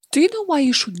Do you know why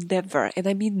you should never, and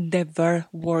I mean never,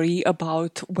 worry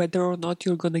about whether or not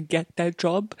you're gonna get that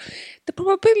job? The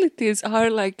probabilities are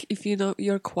like, if you know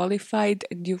you're qualified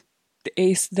and you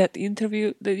ace that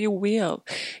interview, that you will.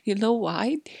 You know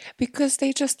why? Because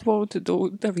they just won't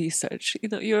do the research. You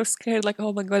know, you're scared like,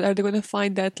 oh my god, are they gonna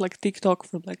find that like TikTok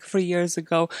from like 3 years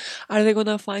ago? Are they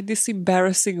gonna find this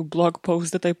embarrassing blog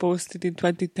post that I posted in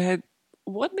 2010?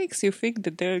 What makes you think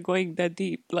that they're going that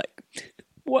deep? Like,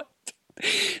 what?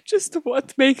 Just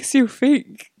what makes you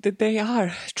think that they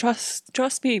are?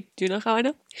 Trust me. Do you know how I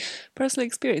know? Personal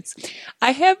experience.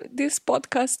 I have this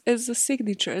podcast as a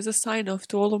signature, as a sign off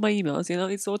to all of my emails. You know,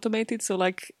 it's automated, so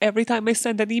like every time I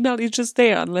send an email, it's just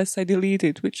there unless I delete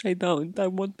it, which I don't. I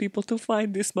want people to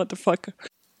find this motherfucker.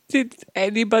 Did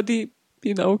anybody,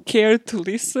 care to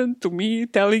listen to me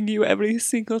telling you every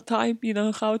single time,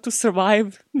 how to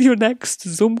survive your next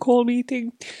Zoom call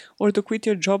meeting or to quit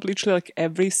your job literally like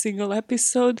every single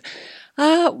episode?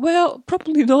 Well,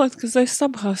 probably not, because I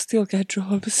somehow still get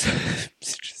jobs.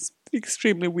 It's just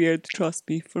extremely weird, trust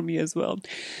me, for me as well.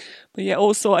 But yeah,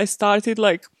 also I start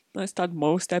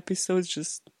most episodes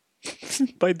just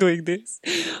by doing this.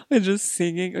 Or just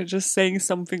singing or just saying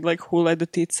something like who let the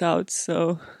tits out,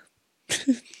 so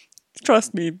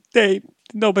trust me,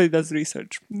 nobody does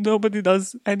research. Nobody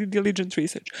does any diligent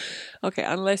research. Okay,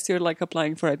 unless you're like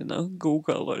applying for, I don't know,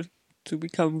 Google or to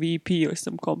become VP or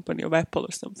some company of Apple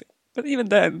or something. But even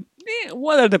then,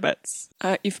 what are the bets?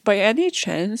 If by any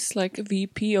chance, like a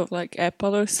VP of like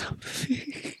Apple or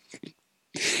something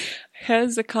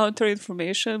has a counter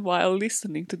information while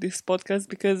listening to this podcast,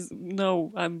 because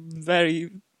no, I'm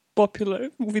very popular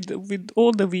with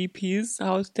all the VPs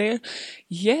out there,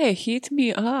 yeah, hit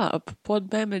me up,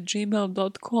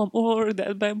 podbam@gmail.com or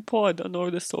thatbampod on all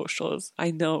the socials.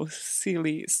 I know,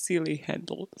 silly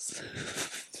handles.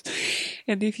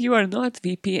 And if you are not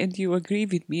VP and you agree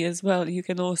with me as well, you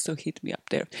can also hit me up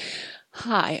there.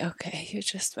 Hi, okay, you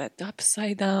just went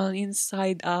upside down,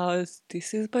 inside out.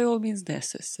 This is by all means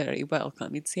necessary.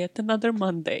 Welcome, it's yet another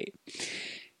Monday.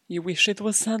 You wish it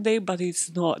was Sunday, but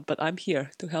it's not. But I'm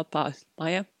here to help out.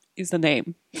 Maya is the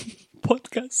name.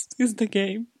 Podcast is the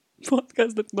game.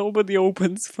 Podcast that nobody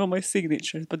opens from my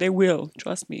signature, but they will.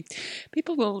 Trust me.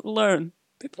 People will learn.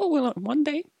 One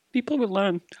day, people will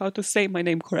learn how to say my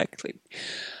name correctly.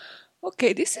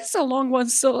 Okay, this is a long one,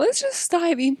 so let's just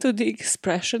dive into the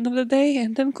expression of the day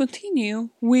and then continue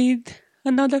with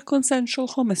another consensual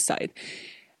homicide.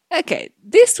 Okay,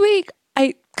 this week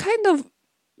I kind of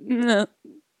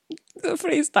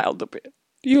freestyled a bit.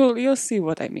 You'll see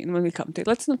what I mean when we come to it.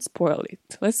 Let's not spoil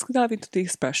it. Let's dive into the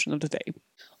expression of the day.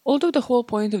 Although the whole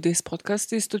point of this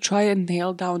podcast is to try and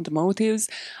nail down the motives,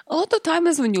 a lot of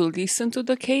times when you listen to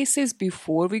the cases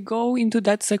before we go into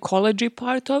that psychology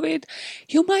part of it,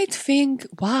 you might think,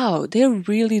 wow, they're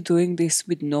really doing this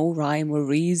with no rhyme or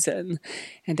reason.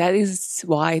 And that is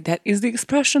why that is the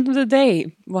expression of the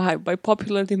day. Why? By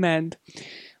popular demand.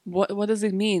 What does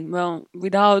it mean? Well,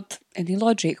 without any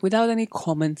logic, without any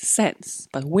common sense.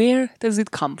 But where does it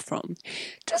come from?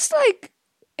 Just like,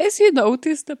 as you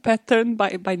notice the pattern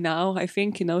by now, I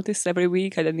think you notice every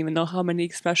week, I don't even know how many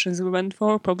expressions we went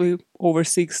for, probably over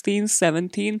 16,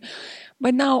 17.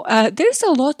 But now, there's a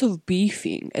lot of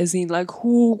beefing, as in like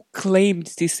who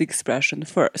claimed this expression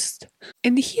first.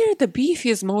 And here the beef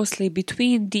is mostly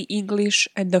between the English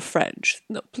and the French.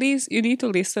 No, please, you need to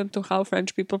listen to how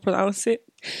French people pronounce it.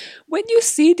 When you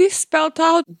see this spelled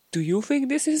out, do you think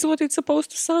this is what it's supposed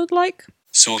to sound like?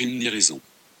 Sans rime ni raison.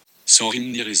 Sans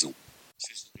rime ni raison.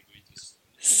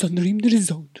 Sans rime ni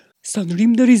raison. Sans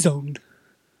rime ni raison.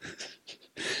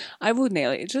 I would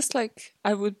nail it. Just like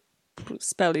I would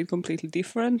spell it completely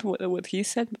different, what he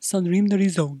said. Sans rime ni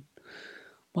raison.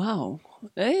 Wow,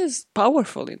 that is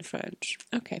powerful in French.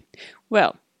 Okay,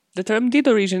 well, the term did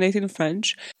originate in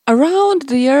French around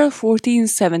the year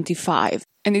 1475,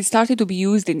 and it started to be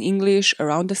used in English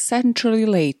around a century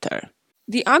later.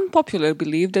 The unpopular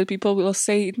belief that people will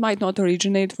say it might not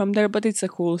originate from there, but it's a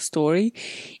cool story,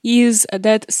 is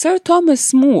that Sir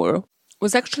Thomas More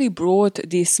was actually brought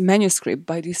this manuscript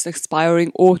by this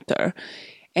aspiring author.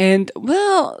 And,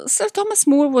 well, Sir Thomas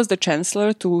More was the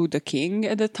Chancellor to the King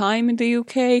at the time in the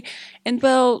UK. And,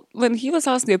 well, when he was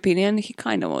asked the opinion, he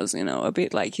kind of was, a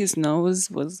bit like his nose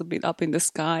was a bit up in the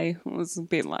sky, was a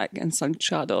bit like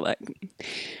ensanchado, like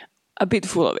a bit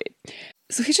full of it.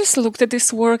 So he just looked at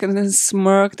this work and then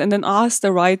smirked and then asked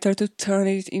the writer to turn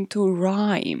it into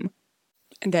rhyme.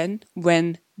 And then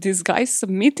when this guy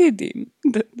submitted him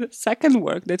the second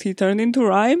work that he turned into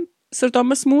rhyme, Sir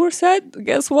Thomas More said,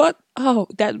 guess what? Oh,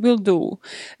 that will do.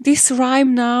 This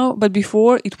rhyme now, but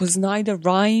before it was neither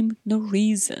rhyme nor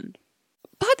reason.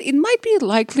 But it might be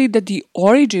likely that the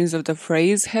origins of the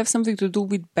phrase have something to do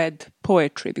with bad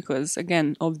poetry, because,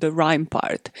 again, of the rhyme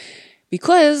part.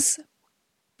 Because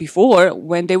before,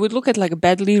 when they would look at like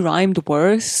badly rhymed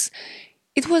words,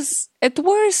 it was at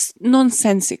worst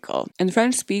nonsensical. And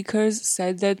French speakers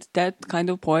said that that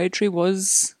kind of poetry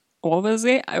was, what was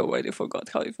it? I already forgot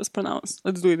how it was pronounced.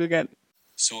 Let's do it again.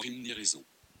 Sans rime ni raison.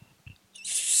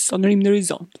 Sans rime ni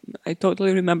raison. I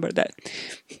totally remember that.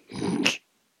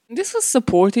 This was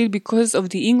supported because of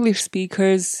the English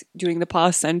speakers during the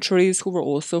past centuries who were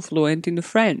also fluent in the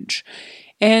French.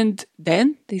 And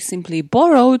then they simply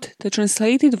borrowed the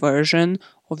translated version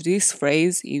of this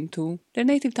phrase into their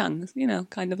native tongues. You know,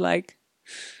 kind of like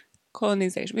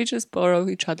colonization. We just borrow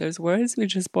each other's words, we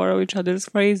just borrow each other's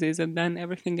phrases, and then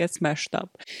everything gets mashed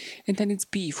up. And then it's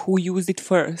beef, who used it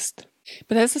first.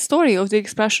 But that's the story of the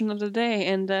expression of the day,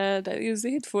 and that is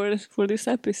it for this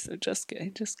episode. Just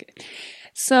kidding.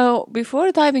 So,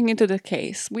 before diving into the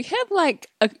case, we have like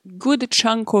a good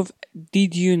chunk of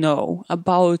did you know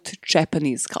about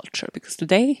Japanese culture, because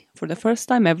today, for the first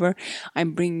time ever,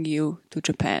 I'm bringing you to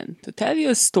Japan to tell you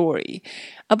a story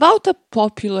about a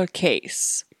popular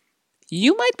case.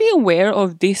 You might be aware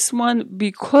of this one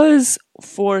because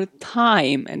for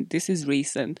time, and this is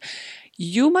recent,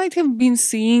 you might have been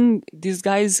seeing this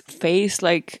guy's face,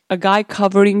 like a guy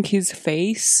covering his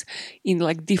face in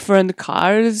like different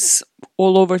cars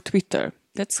all over Twitter.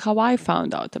 That's how I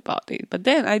found out about it. But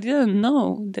then I didn't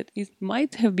know that it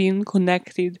might have been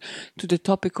connected to the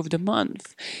topic of the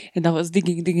month. And I was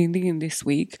digging this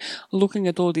week, looking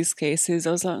at all these cases.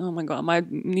 I was like, oh my God, I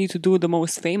might need to do the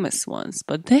most famous ones.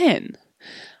 But then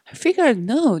I figured,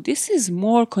 no, this is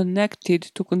more connected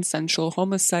to consensual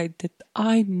homicide that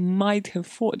I might have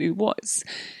thought it was.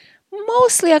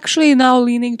 Mostly actually now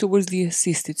leaning towards the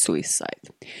assisted suicide.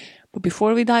 But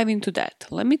before we dive into that,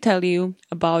 let me tell you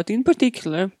about, in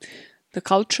particular, the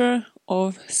culture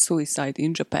of suicide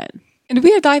in Japan. And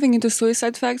we are diving into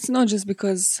suicide facts not just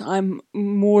because I'm a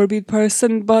morbid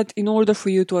person, but in order for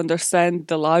you to understand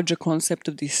the larger concept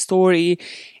of this story,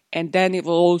 and then it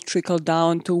will all trickle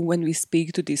down to when we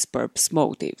speak to these perps'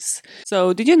 motives.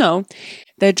 So, did you know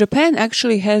that Japan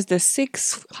actually has the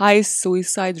 6th highest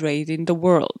suicide rate in the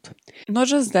world? Not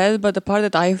just that, but the part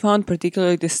that I found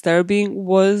particularly disturbing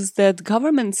was that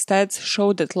government stats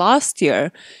showed that last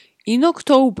year, in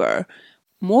October,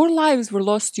 more lives were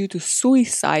lost due to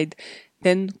suicide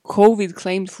than COVID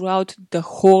claimed throughout the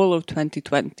whole of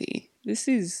 2020. This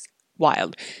is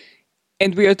wild.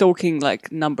 And we are talking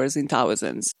like numbers in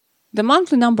thousands. The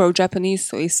monthly number of Japanese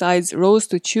suicides rose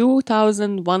to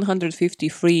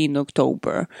 2,153 in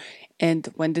October. And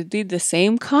when they did the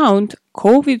same count,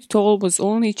 COVID toll was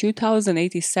only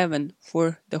 2,087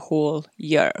 for the whole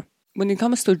year. When it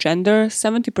comes to gender,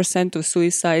 70% of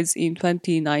suicides in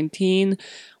 2019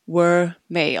 were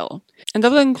male. And I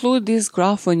will include this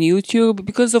graph on YouTube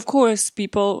because, of course,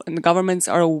 people and governments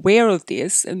are aware of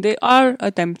this and they are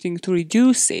attempting to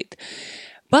reduce it.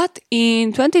 But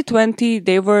in 2020,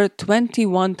 there were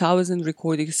 21,000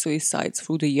 recorded suicides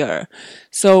through the year.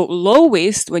 So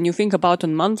lowest, when you think about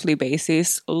on monthly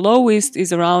basis, lowest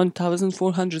is around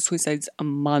 1,400 suicides a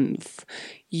month.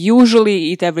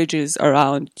 Usually it averages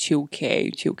around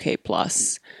 2K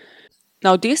plus.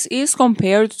 Now this is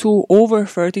compared to over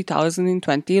 30,000 in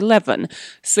 2011.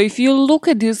 So if you look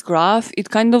at this graph, it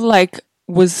kind of like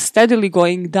was steadily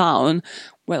going down.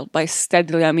 Well, by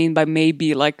steadily, I mean by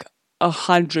maybe like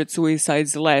 100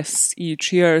 suicides less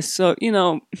each year. So, you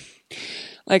know,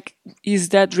 like, is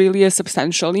that really a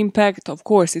substantial impact? Of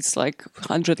course, it's like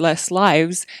 100 less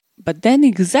lives. But then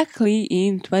exactly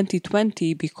in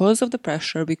 2020, because of the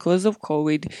pressure, because of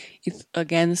COVID, it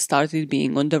again started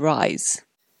being on the rise.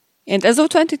 And as of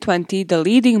 2020, the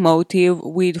leading motive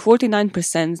with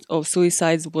 49% of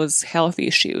suicides was health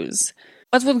issues.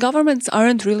 But what governments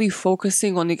aren't really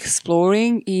focusing on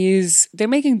exploring is they're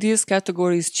making these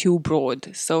categories too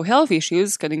broad. So health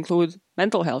issues can include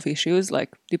mental health issues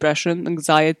like depression,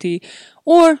 anxiety,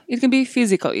 or it can be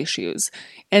physical issues.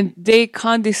 And they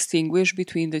can't distinguish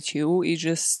between the two.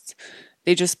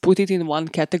 They just put it in one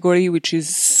category, which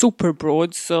is super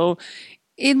broad. So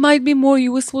it might be more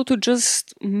useful to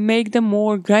just make them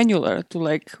more granular, to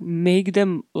like make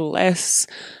them less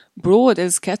broad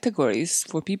as categories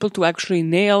for people to actually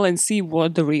nail and see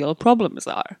what the real problems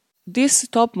are. This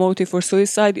top motive for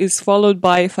suicide is followed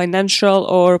by financial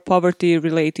or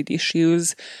poverty-related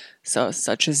issues,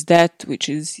 such as debt, which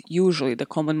is usually the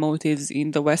common motives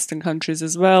in the Western countries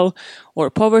as well, or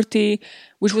poverty,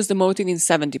 which was the motive in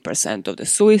 70% of the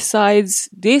suicides.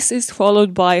 This is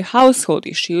followed by household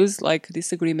issues like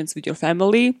disagreements with your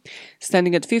family,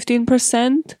 standing at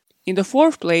 15%. In the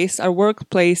fourth place are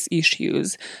workplace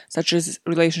issues, such as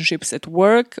relationships at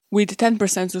work, with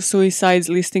 10% of suicides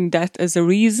listing that as a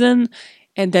reason.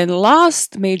 And then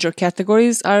last major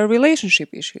categories are relationship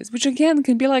issues, which again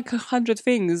can be like 100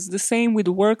 things. The same with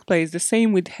workplace, the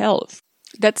same with health.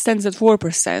 That stands at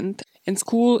 4%, and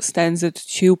school stands at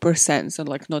 2%, so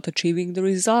like not achieving the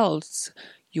results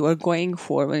you are going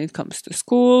for when it comes to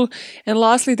school. And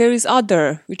lastly, there is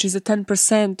other, which is a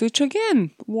 10%, which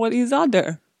again, what is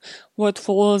other? What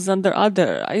falls under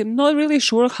other? I'm not really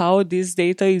sure how this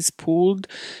data is pooled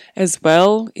as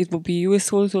well. It would be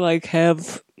useful to like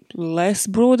have less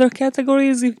broader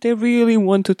categories if they really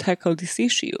want to tackle this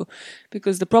issue.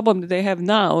 Because the problem that they have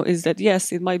now is that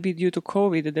yes, it might be due to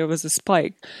COVID that there was a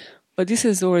spike, but this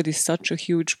is already such a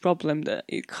huge problem that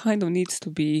it kind of needs to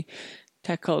be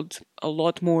tackled a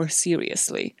lot more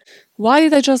seriously. Why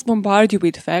did I just bombard you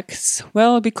with facts?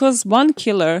 Well, because one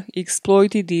killer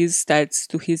exploited these stats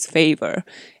to his favor,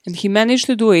 and he managed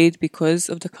to do it because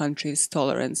of the country's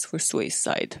tolerance for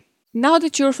suicide. Now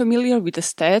that you're familiar with the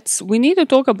stats, we need to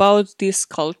talk about this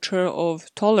culture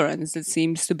of tolerance that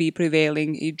seems to be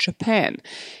prevailing in Japan.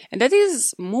 And that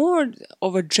is more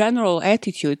of a general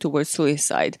attitude towards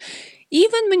suicide.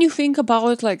 Even when you think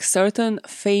about like certain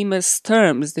famous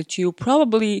terms that you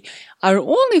probably are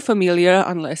only familiar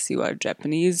unless you are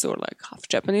Japanese or like half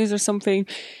Japanese or something,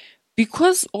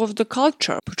 because of the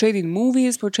culture portrayed in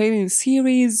movies, portrayed in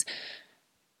series,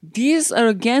 these are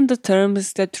again the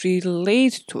terms that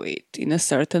relate to it in a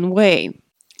certain way.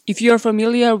 If you're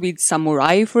familiar with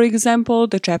samurai, for example,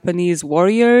 the Japanese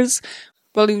warriors,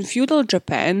 well, in feudal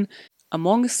Japan,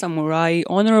 among samurai,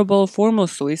 honorable formal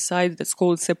suicide, that's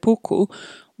called seppuku,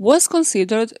 was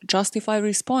considered justified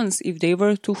response if they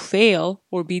were to fail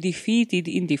or be defeated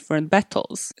in different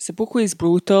battles. Seppuku is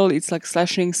brutal, it's like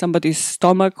slashing somebody's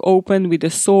stomach open with a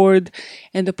sword,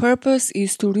 and the purpose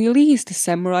is to release the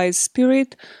samurai's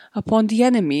spirit upon the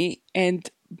enemy, and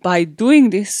by doing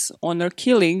this honor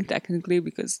killing, technically,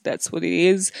 because that's what it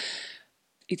is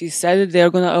said that they are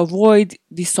going to avoid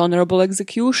dishonorable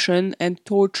execution and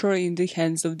torture in the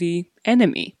hands of the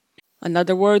enemy.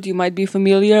 Another word you might be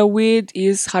familiar with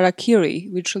is harakiri,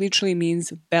 which literally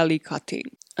means belly cutting.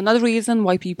 Another reason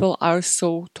why people are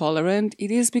so tolerant,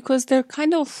 it is because they're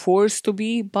kind of forced to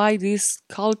be by this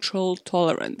cultural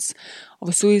tolerance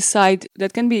of suicide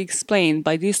that can be explained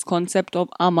by this concept of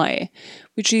amae,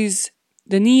 which is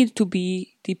the need to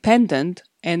be dependent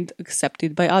and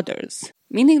accepted by others.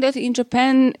 Meaning that in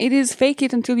Japan, it is fake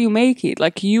it until you make it.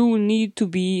 Like, you need to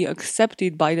be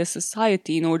accepted by the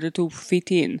society in order to fit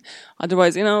in.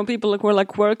 Otherwise, people who are like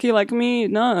quirky like me,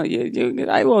 no,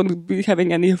 I won't be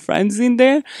having any friends in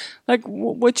there. Like,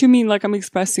 what you mean? Like, I'm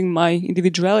expressing my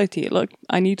individuality. Like,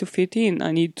 I need to fit in.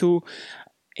 I need to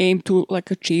aim to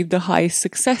like achieve the highest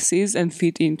successes and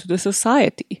fit into the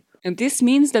society. And this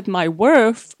means that my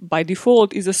worth, by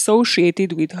default, is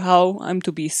associated with how I'm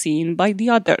to be seen by the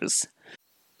others.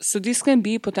 So this can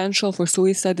be potential for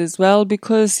suicide as well,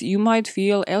 because you might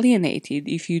feel alienated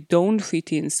if you don't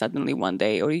fit in suddenly one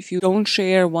day, or if you don't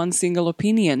share one single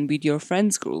opinion with your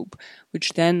friends group,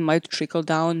 which then might trickle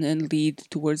down and lead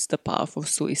towards the path of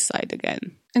suicide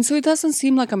again. And so it doesn't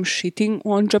seem like I'm shitting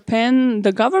on Japan.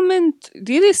 The government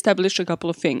did establish a couple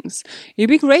of things. It'd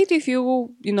be great if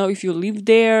if you live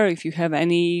there, if you have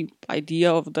any idea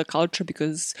of the culture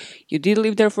because you did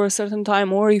live there for a certain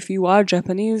time, or if you are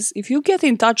Japanese, if you get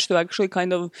in touch to actually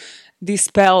kind of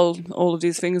dispel all of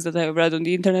these things that I've read on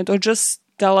the internet, or just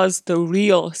tell us the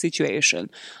real situation.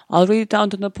 I'll read it down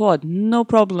to the pod. No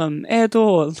problem at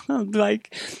all.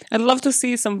 Like, I'd love to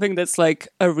see something that's like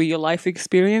a real life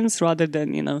experience rather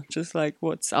than, just like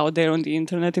what's out there on the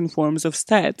internet in forms of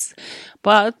stats.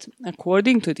 But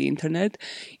according to the internet,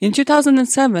 in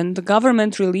 2007, the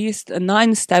government released a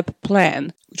 9-step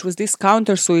plan, which was this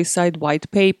counter-suicide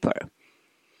white paper.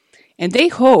 And they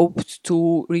hoped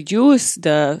to reduce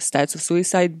the stats of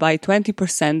suicide by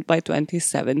 20% by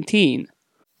 2017.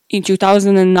 In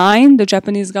 2009, the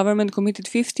Japanese government committed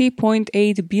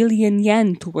 50.8 billion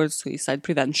yen towards suicide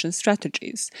prevention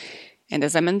strategies. And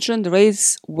as I mentioned, the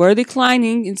rates were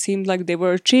declining. It seemed like they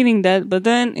were achieving that, but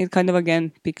then it kind of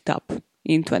again picked up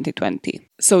in 2020.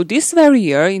 So this very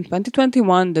year, in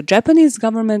 2021, the Japanese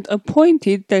government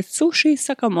appointed Tetsushi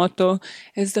Sakamoto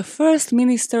as the first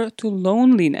minister to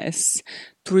loneliness,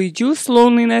 to reduce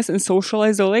loneliness and social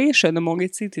isolation among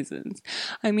its citizens.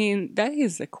 I mean, that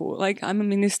is a cool, like, I'm a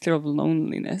minister of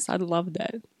loneliness. I'd love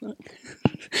that.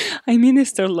 I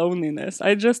minister loneliness.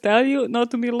 I just tell you not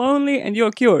to be lonely and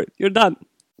you're cured. You're done.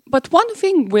 But one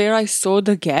thing where I saw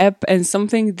the gap and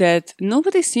something that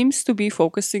nobody seems to be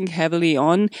focusing heavily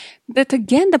on, that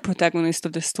again the protagonist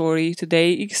of the story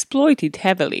today exploited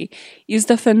heavily, is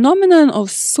the phenomenon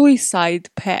of suicide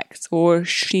pacts or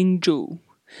shinju.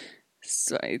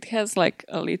 So it has like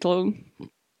a little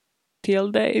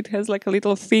tilde, it has like a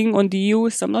little thing on the U,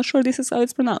 so I'm not sure this is how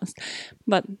it's pronounced,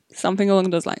 but something along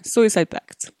those lines. Suicide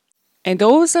pacts. And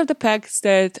those are the pacts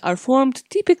that are formed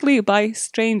typically by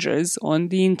strangers on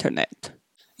the internet.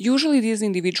 Usually these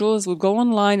individuals will go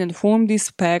online and form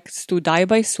these pacts to die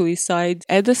by suicide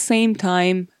at the same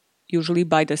time, usually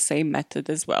by the same method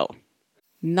as well.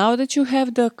 Now that you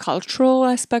have the cultural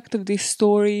aspect of this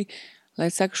story,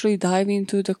 let's actually dive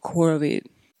into the core of it.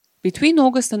 Between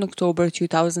August and October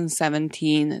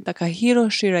 2017, Takahiro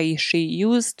Shiraishi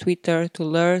used Twitter to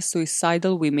lure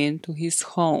suicidal women to his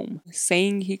home,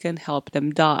 saying he can help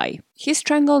them die. He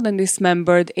strangled and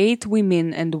dismembered 8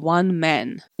 women and 1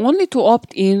 man, only to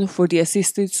opt in for the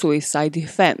assisted suicide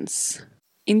defense.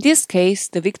 In this case,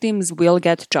 the victims will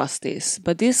get justice,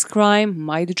 but this crime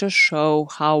might just show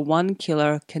how one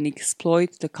killer can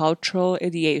exploit the cultural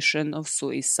ideation of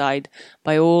suicide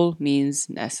by all means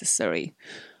necessary.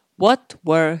 What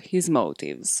were his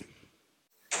motives?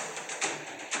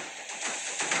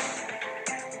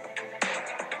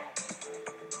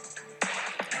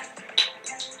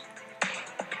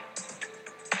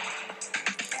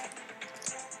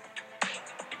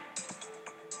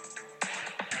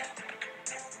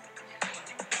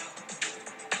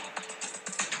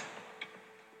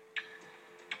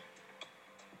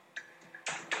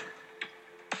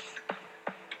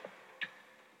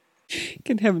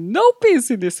 Can have no peace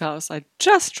in this house. I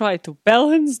just tried to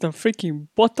balance the freaking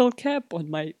bottle cap on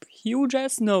my huge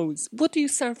ass nose. What do you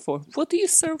serve for? What do you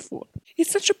serve for?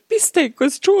 It's such a mistake,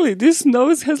 because truly, this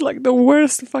nose has like the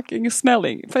worst fucking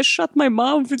smelling. If I shut my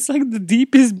mouth, it's like the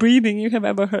deepest breathing you have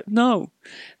ever heard. No.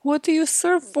 What do you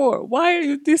serve for? Why are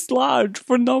you this large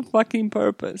for no fucking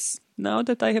purpose? Now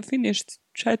that I have finished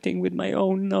chatting with my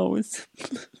own nose.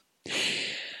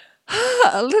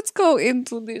 Let's go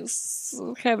into this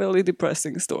heavily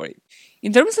depressing story.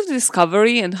 In terms of the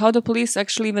discovery and how the police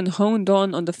actually even honed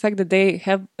on the fact that they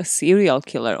have a serial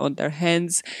killer on their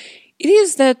hands, it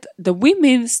is that the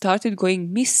women started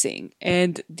going missing,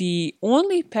 and the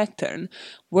only pattern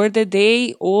were that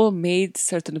they all made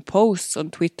certain posts on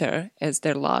Twitter as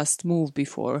their last move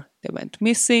before they went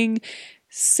missing,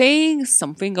 saying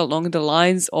something along the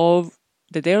lines of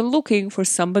that they're looking for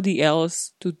somebody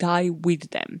else to die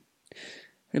with them.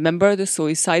 Remember the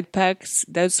suicide pacts?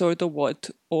 That's sort of what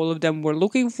all of them were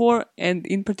looking for, and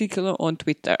in particular on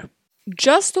Twitter.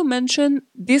 Just to mention,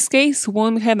 this case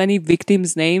won't have any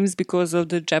victims' names because of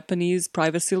the Japanese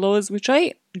privacy laws, which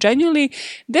I genuinely,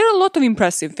 there are a lot of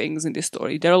impressive things in this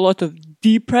story. There are a lot of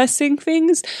depressing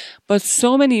things, but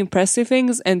so many impressive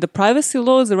things, and the privacy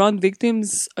laws around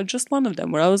victims are just one of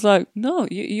them, where I was like, no,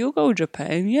 you go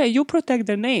Japan, yeah, you protect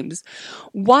their names.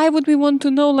 Why would we want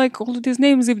to know like all of these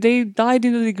names if they died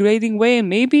in a degrading way, and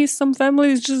maybe some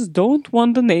families just don't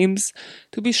want the names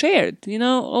to be shared? You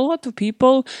know, a lot of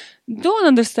people don't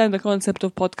understand the concept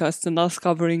of podcasts and us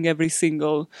covering every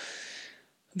single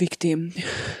victim.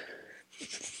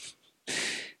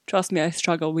 Trust me, I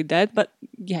struggle with that, but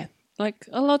yeah, like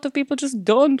a lot of people just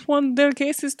don't want their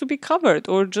cases to be covered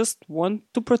or just want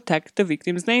to protect the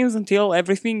victims' names until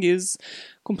everything is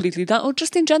completely done, or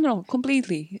just in general,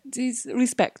 completely. It's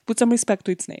respect, put some respect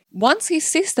to its name. Once his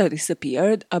sister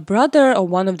disappeared, a brother of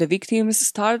one of the victims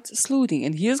starts sleuthing,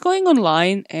 and he is going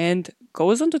online and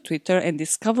goes onto Twitter and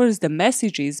discovers the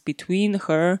messages between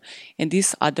her and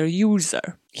this other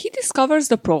user. He discovers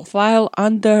the profile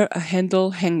under a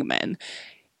handle Hangman,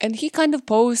 and he kind of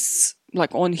posts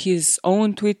like on his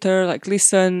own Twitter, like,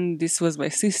 listen, this was my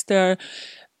sister.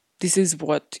 This is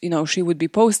what, she would be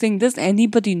posting. Does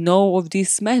anybody know of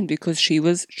this man? Because she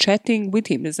was chatting with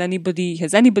him. Has anybody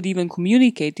even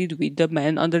communicated with the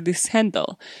man under this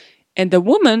handle? And the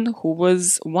woman who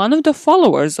was one of the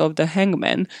followers of the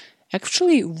Hangman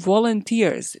actually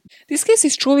volunteers. This case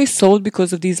is truly solved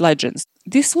because of these legends.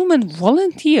 This woman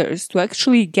volunteers to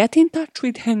actually get in touch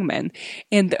with Hangman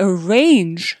and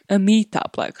arrange a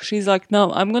meetup. Like, she's like,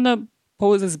 no, I'm gonna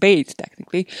pose as bait,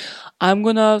 technically. I'm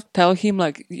gonna tell him,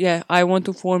 like, yeah, I want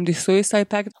to form this suicide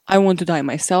pact. I want to die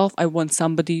myself. I want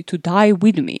somebody to die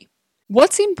with me.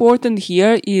 What's important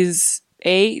here is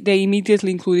they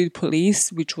immediately included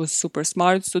police, which was super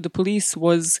smart. So the police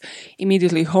was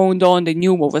immediately honed on. They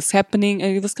knew what was happening.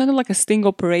 And it was kind of like a sting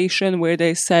operation where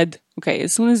they said, okay,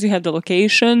 as soon as you have the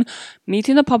location, meet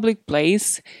in a public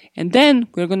place. And then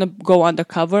we're going to go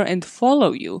undercover and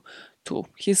follow you to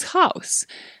his house.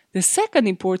 The second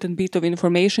important bit of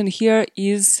information here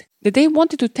is that they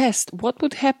wanted to test what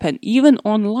would happen even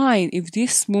online if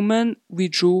this woman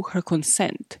withdrew her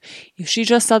consent. If she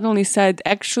just suddenly said,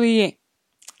 actually,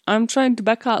 I'm trying to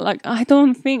back out, like,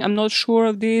 I'm not sure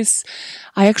of this,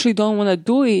 I actually don't want to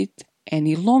do it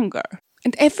any longer.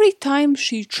 And every time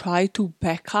she tried to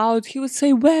back out, he would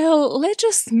say, well, let's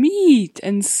just meet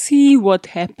and see what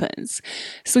happens.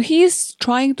 So he's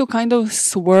trying to kind of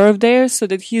swerve there so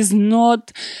that he's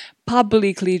not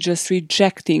publicly just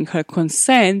rejecting her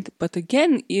consent, but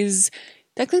again is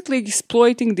technically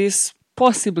exploiting this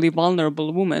possibly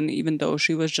vulnerable woman, even though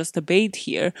she was just a bait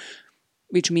here,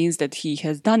 which means that he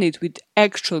has done it with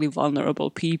actually vulnerable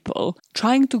people,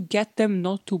 trying to get them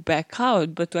not to back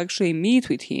out, but to actually meet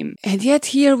with him. And yet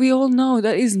here we all know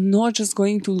that is not just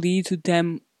going to lead to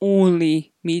them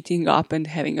only meeting up and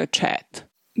having a chat.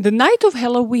 The night of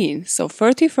Halloween, so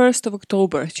 31st of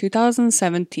October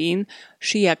 2017,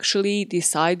 she actually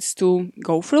decides to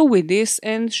go through with this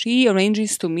and she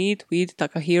arranges to meet with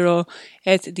Takahiro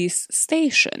at this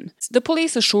station. The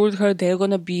police assured her they're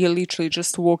gonna be literally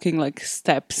just walking like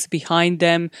steps behind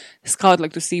them, scout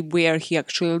like to see where he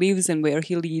actually lives and where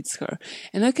he leads her.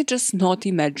 And I could just not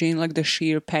imagine like the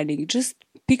sheer panic. Just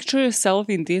picture yourself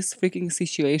in this freaking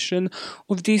situation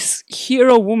of this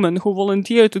hero woman who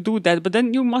volunteered to do that, but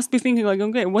then you must be thinking like,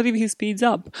 okay, what if he speeds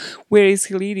up? Where is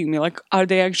he leading me? Like, are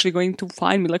they actually going to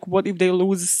find me? Like, what if they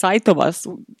lose sight of us?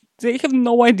 They have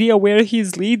no idea where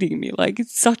he's leading me. Like,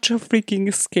 it's such a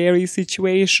freaking scary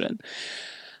situation.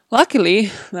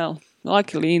 Luckily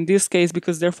in this case,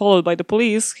 because they're followed by the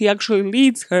police, he actually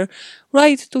leads her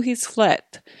right to his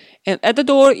flat. And at the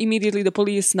door, immediately the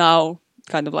police now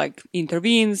kind of like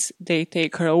intervenes, they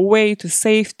take her away to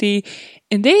safety,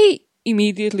 and they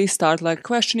immediately start like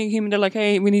questioning him. They're like,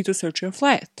 hey, we need to search your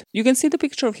flat. You can see the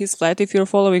picture of his flat if you're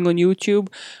following on YouTube,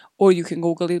 or you can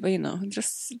Google it, but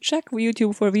just check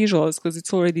YouTube for visuals because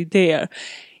it's already there.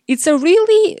 It's a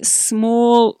really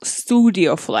small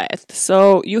studio flat.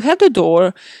 So you have the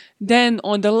door, then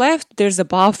on the left there's a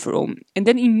bathroom, and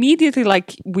then immediately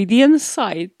like within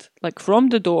sight, like from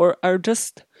the door, are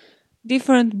just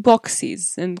different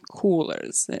boxes and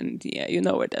coolers, and yeah, you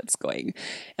know where that's going.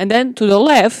 And then to the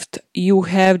left you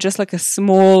have just like a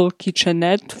small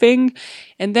kitchenette thing,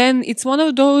 and then it's one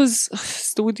of those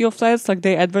studio flats like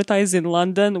they advertise in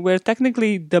London where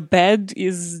technically the bed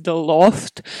is the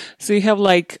loft, so you have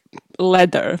like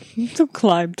ladder to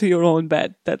climb to your own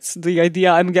bed. That's the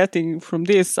idea I'm getting from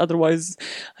this. Otherwise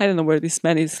I don't know where this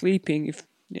man is sleeping. If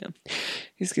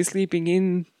is he sleeping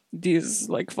in this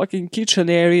like fucking kitchen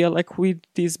area like with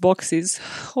these boxes?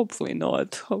 Hopefully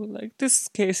not. Like, this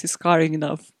case is scarring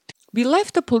enough. We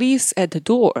left the police at the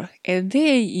door, and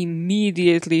they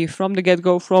immediately from the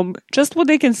get-go, from just what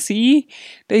they can see,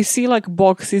 they see like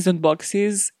boxes and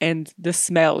boxes, and the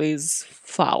smell is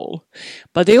foul.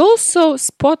 But they also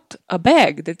spot a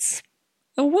bag that's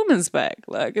a woman's bag,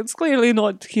 like it's clearly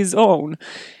not his own,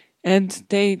 and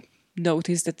they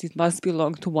notice that it must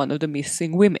belong to one of the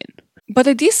missing women. But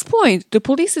at this point, the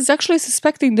police is actually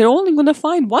suspecting they're only going to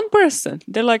find one person.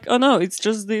 They're like, oh no, it's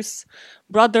just this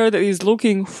brother that is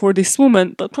looking for this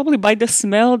woman. But probably by the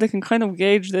smell, they can kind of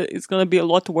gauge that it's going to be a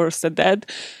lot worse than that.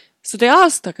 So they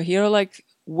asked Takahiro, like,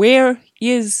 where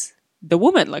is the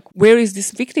woman? Like, where is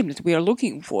this victim that we are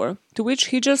looking for? To which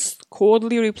he just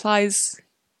coldly replies,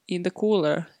 in the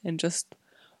cooler, and just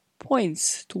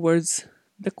points towards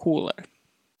the cooler.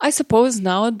 I suppose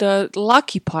now the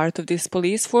lucky part of this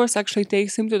police force actually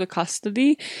takes him to the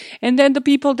custody, and then the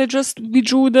people that just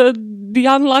withdrew the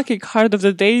unlucky card of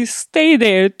the day stay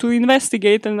there to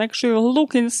investigate and actually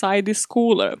look inside this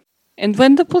cooler. And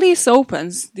when the police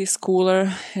opens this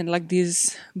cooler and like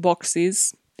these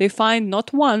boxes, they find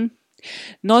not one,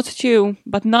 not two,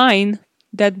 but 9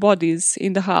 dead bodies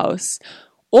in the house,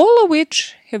 all of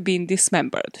which have been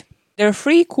dismembered. There are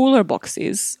 3 cooler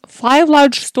boxes, 5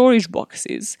 large storage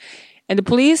boxes, and the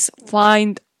police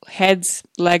find heads,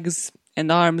 legs,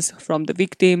 and arms from the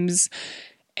victims,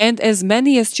 and as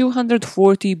many as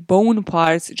 240 bone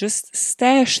parts just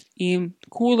stashed in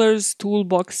coolers,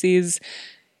 toolboxes.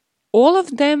 All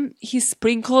of them he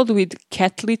sprinkled with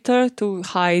cat litter to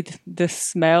hide the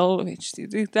smell, which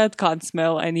that can't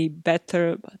smell any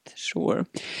better, but sure.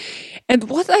 And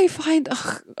what I find,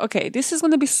 okay, this is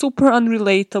going to be super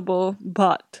unrelatable,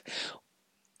 but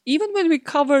even when we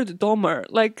covered Dahmer,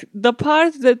 like the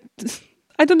part that,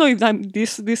 I don't know if I'm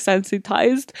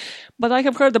desensitized, but I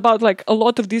have heard about like a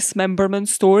lot of dismemberment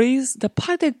stories. The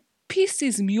part that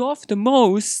pisses me off the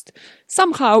most,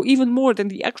 somehow even more than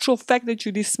the actual fact that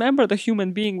you dismember the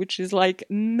human being, which is like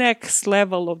next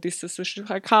level of this association.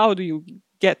 Like, how do you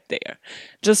get there.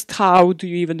 Just how do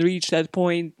you even reach that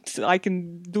point? I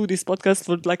can do this podcast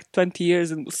for like 20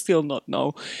 years and still not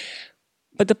know.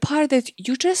 But the part that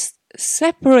you just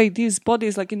separate these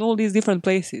bodies like in all these different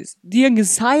places, the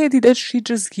anxiety that she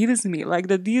just gives me, like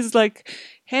that these like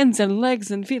hands and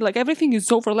legs and feet, like everything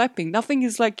is overlapping. Nothing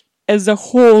is like as a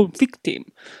whole victim.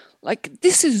 Like,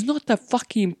 this is not a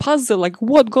fucking puzzle. Like,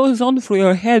 what goes on through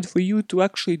your head for you to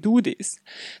actually do this?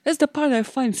 That's the part I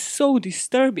find so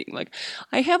disturbing. Like,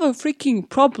 I have a freaking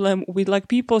problem with, like,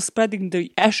 people spreading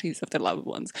the ashes of their loved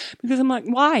ones. Because I'm like,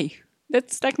 why?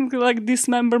 That's technically like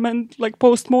dismemberment, like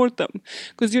post-mortem.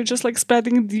 Because you're just, like,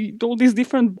 spreading all these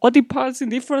different body parts in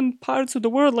different parts of the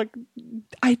world. Like,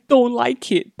 I don't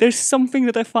like it. There's something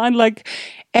that I find, like,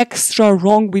 extra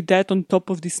wrong with that on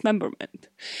top of dismemberment.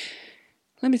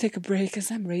 Let me take a break because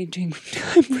I'm raging.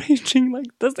 I'm raging. Like,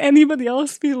 does anybody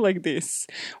else feel like this?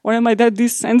 Or am I that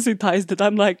desensitized that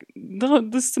I'm like, no,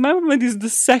 dismemberment is the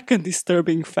second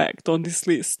disturbing fact on this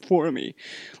list for me.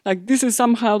 Like, this is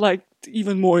somehow like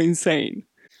even more insane.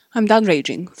 I'm done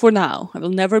raging for now. I will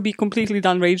never be completely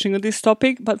done raging on this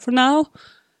topic, but for now,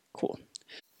 cool.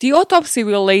 The autopsy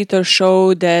will later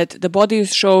show that the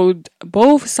bodies showed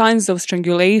both signs of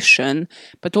strangulation,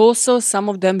 but also some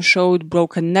of them showed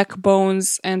broken neck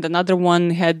bones and another one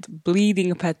had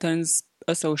bleeding patterns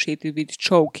associated with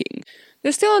choking.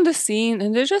 They're still on the scene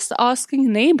and they're just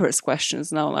asking neighbors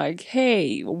questions now, like,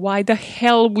 hey, why the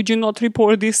hell would you not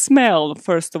report this smell?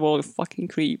 First of all, fucking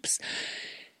creeps.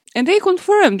 And they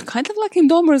confirmed, kind of like in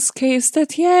Dahmer's case,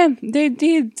 that yeah, they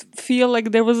did feel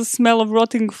like there was a smell of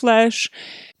rotting flesh.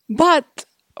 But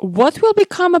what will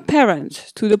become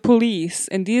apparent to the police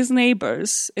and these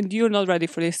neighbors, and you're not ready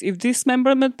for this, if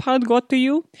dismemberment part got to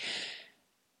you,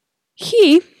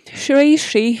 she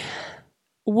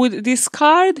would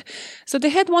discard, so they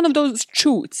had one of those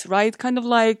chutes, right? Kind of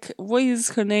like, what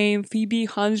is her name? Phoebe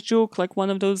Hansjuk, like one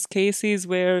of those cases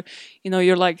where, you know,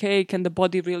 you're like, hey, can the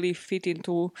body really fit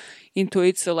into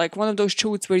it? So like one of those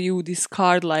chutes where you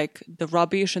discard like the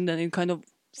rubbish and then it kind of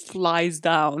flies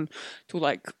down to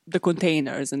like the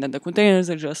containers and then the containers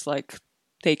are just like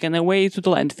taken away to the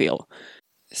landfill.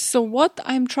 So what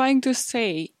I'm trying to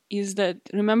say is that,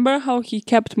 remember how he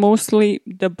kept mostly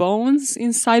the bones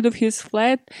inside of his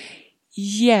flat?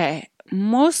 Yeah,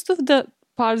 most of the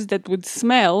parts that would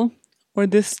smell, or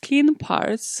the skin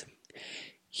parts,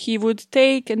 he would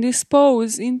take and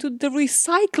dispose into the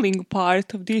recycling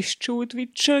part of this chute,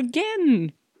 which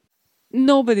again,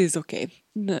 nobody's okay.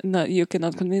 No, you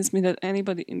cannot convince me that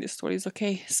anybody in this story is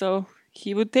okay. So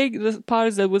he would take the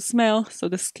parts that would smell, so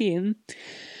the skin,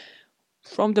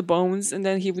 from the bones, and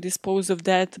then he would dispose of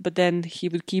that, but then he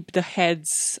would keep the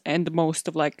heads and most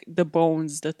of like the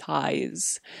bones, the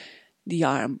thighs, the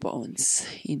arm bones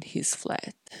in his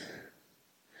flat.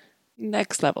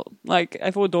 Next level. Like,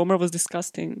 I thought Dahmer was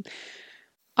disgusting.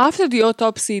 After the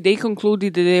autopsy, they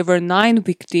concluded that there were 9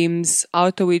 victims,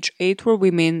 out of which 8 were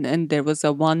women and there was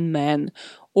a 1 man,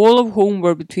 all of whom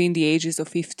were between the ages of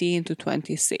 15 to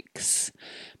 26.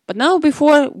 But now,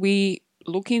 before we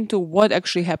look into what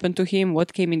actually happened to him,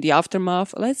 what came in the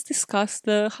aftermath, let's discuss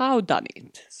the how done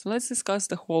it. So let's discuss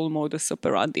the whole modus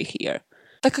operandi here.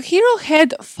 Takahiro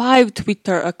had 5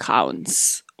 Twitter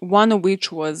accounts, one of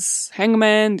which was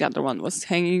Hangman, the other one was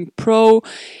Hanging Pro,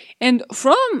 and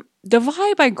from the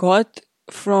vibe I got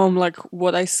from like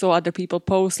what I saw other people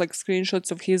post, like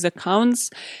screenshots of his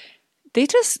accounts, they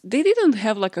didn't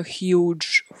have like a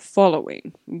huge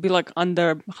following. It'd be like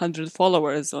under 100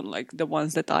 followers on like the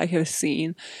ones that I have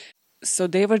seen. So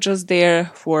they were just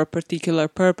there for a particular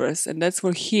purpose, and that's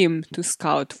for him to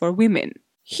scout for women.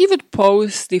 He would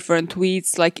post different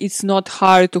tweets like, it's not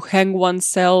hard to hang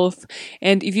oneself,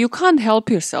 and if you can't help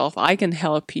yourself, I can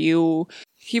help you.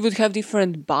 He would have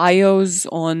different bios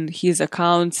on his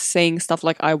accounts saying stuff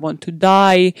like, I want to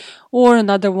die, or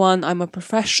another one, I'm a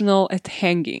professional at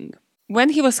hanging. When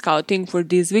he was scouting for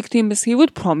these victims, he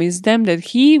would promise them that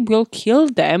he will kill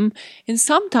them, and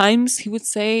sometimes he would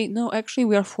say, no, actually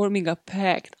we are forming a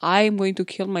pact. I'm going to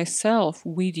kill myself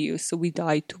with you, so we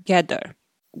die together.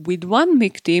 With one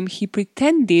victim, he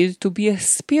pretended to be a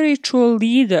spiritual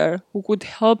leader who could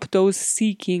help those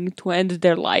seeking to end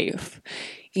their life.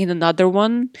 In another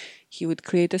one, he would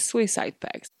create a suicide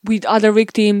pact. With other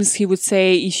victims, he would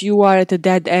say, if you are at a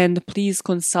dead end, please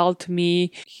consult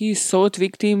me. He sought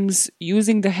victims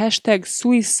using the hashtag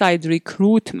suicide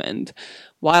recruitment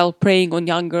while preying on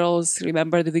young girls.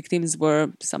 Remember, the victims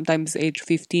were sometimes age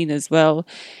 15 as well.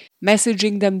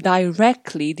 Messaging them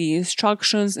directly the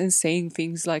instructions and saying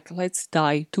things like, let's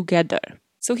die together.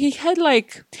 So he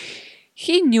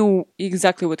knew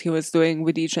exactly what he was doing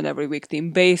with each and every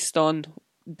victim based on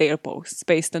their posts,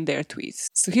 based on their tweets.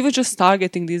 So he was just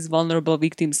targeting these vulnerable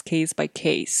victims case by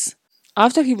case.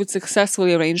 After he would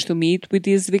successfully arrange to meet with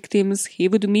these victims, he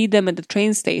would meet them at the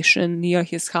train station near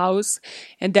his house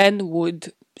and then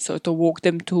would sort of walk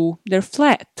them to their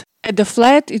flat. At the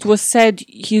flat, it was said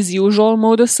his usual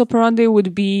modus operandi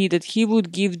would be that he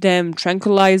would give them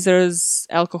tranquilizers,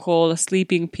 alcohol,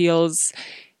 sleeping pills,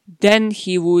 then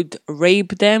he would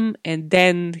rape them, and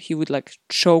then he would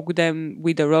choke them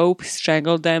with a rope,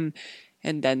 strangle them,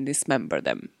 and then dismember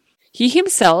them. He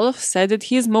himself said that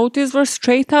his motives were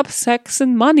straight up sex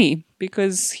and money,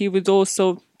 because he would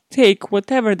also take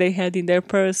whatever they had in their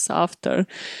purse after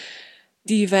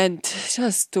the event,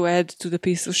 just to add to the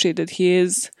piece of shit that he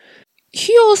is.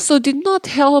 He also did not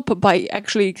help by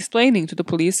actually explaining to the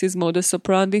police his modus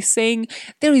operandi, saying,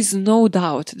 "There is no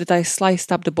doubt that I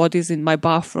sliced up the bodies in my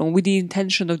bathroom with the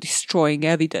intention of destroying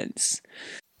evidence."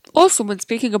 Also, when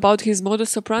speaking about his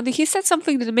modus operandi, he said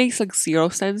something that makes zero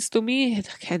sense to me.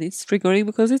 Again, it's triggering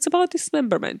because it's about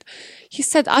dismemberment. He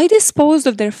said, "I disposed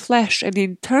of their flesh and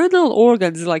internal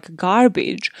organs like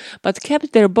garbage, but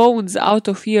kept their bones out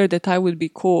of fear that I would be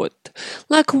caught."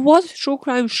 What true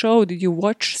crime show did you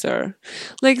watch, sir?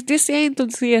 This ain't on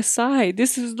CSI.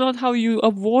 This is not how you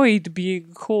avoid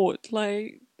being caught.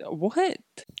 What?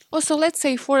 Also, let's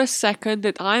say for a second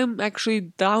that I'm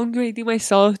actually downgrading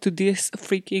myself to this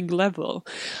freaking level.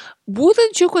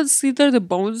 Wouldn't you consider the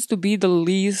bones to be the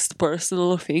least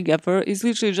personal thing ever? It's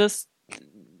literally just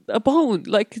a bone.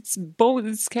 It's bone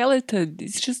and skeleton.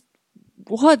 It's just,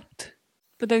 what?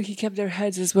 But then he kept their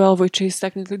heads as well, which is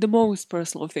technically the most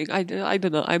personal thing. I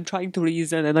don't know. I'm trying to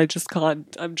reason and I just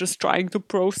can't. I'm just trying to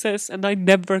process and I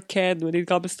never can when it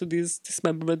comes to this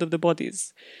dismemberment of the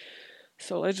bodies.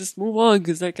 So let's just move on,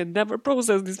 because I can never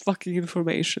process this fucking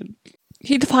information.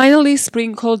 He'd finally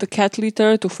sprinkled the cat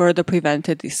litter to further prevent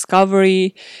a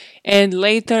discovery, and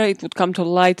later it would come to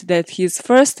light that his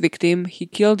first victim he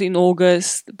killed in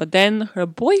August, but then her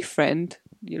boyfriend,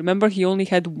 you remember he only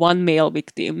had one male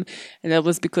victim, and that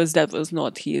was because that was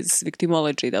not his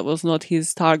victimology, that was not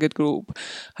his target group.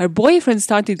 Her boyfriend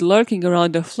started lurking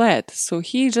around the flat, so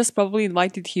he just probably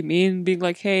invited him in, being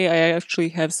like, "Hey, I actually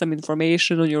have some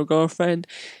information on your girlfriend,"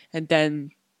 and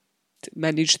then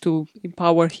managed to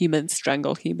empower him and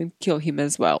strangle him and kill him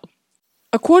as well.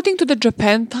 According to the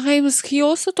Japan Times, he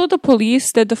also told the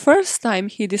police that the first time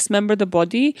he dismembered the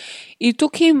body, it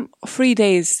took him 3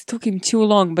 days. It took him too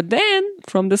long. But then,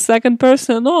 from the second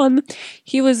person on,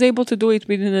 he was able to do it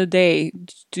within a day.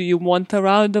 Do you want a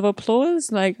round of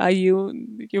applause?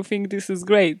 You think this is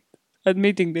great,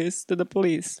 admitting this to the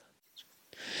police?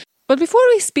 But before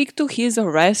we speak to his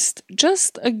arrest,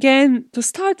 just again to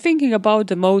start thinking about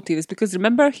the motives, because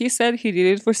remember he said he did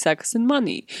it for sex and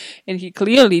money, and he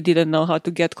clearly didn't know how to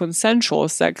get consensual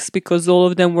sex because all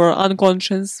of them were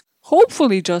unconscious.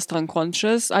 Hopefully just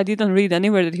unconscious. I didn't read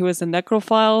anywhere that he was a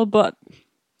necrophile, but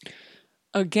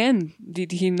again,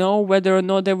 did he know whether or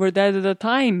not they were dead at the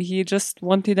time? He just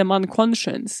wanted them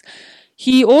unconscious.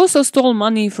 He also stole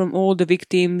money from all the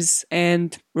victims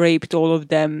and raped all of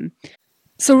them.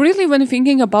 So really, when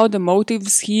thinking about the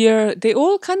motives here, they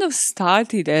all kind of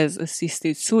started as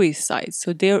assisted suicide.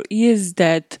 So there is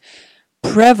that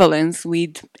prevalence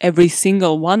with every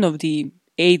single one of the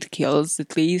 8 kills,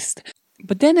 at least.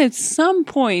 But then at some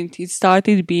point, it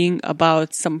started being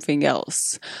about something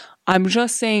else. I'm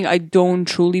just saying I don't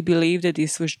truly believe that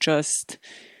this was just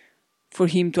for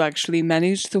him to actually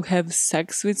manage to have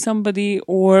sex with somebody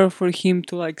or for him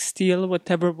to steal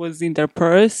whatever was in their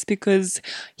purse, because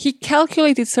he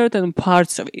calculated certain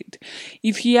parts of it.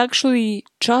 If he actually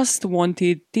just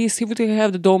wanted this, he would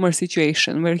have the Dahmer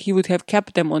situation where he would have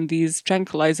kept them on these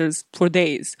tranquilizers for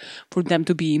days for them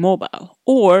to be immobile.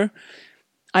 Or,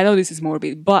 I know this is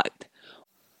morbid,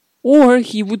 or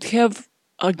he would have,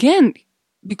 again,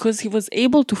 because he was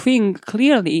able to think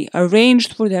clearly,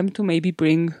 arranged for them to maybe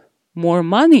bring more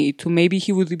money, to maybe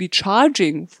he would be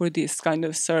charging for this kind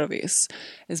of service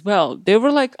as well. There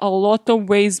were a lot of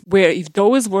ways where if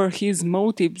those were his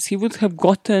motives, he would have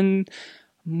gotten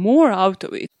more out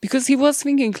of it, because he was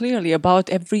thinking clearly about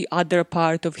every other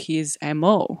part of his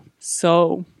MO.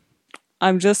 So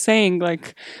I'm just saying,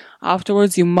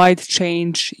 afterwards you might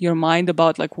change your mind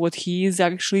about what he is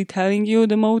actually telling you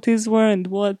the motives were and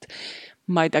what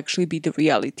might actually be the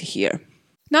reality here.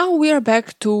 Now we are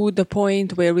back to the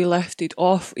point where we left it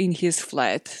off in his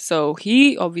flat. So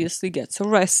he obviously gets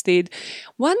arrested.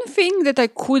 One thing that I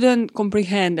couldn't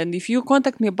comprehend, and if you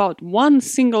contact me about one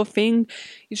single thing,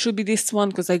 it should be this one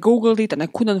because I googled it and I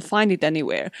couldn't find it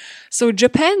anywhere. So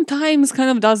Japan Times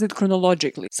kind of does it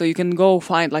chronologically. So you can go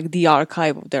find like the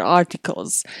archive of their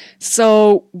articles.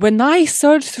 So when I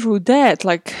searched through that,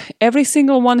 like every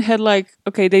single one had like,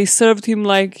 okay, they served him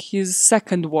like his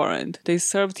second warrant. They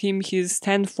served him his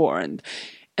 10th warrant.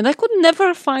 And I could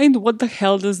never find what the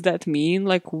hell does that mean?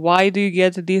 Like, why do you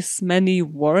get this many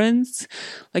warrants?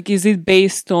 Like, is it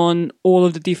based on all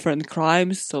of the different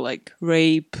crimes? So, like,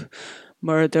 rape,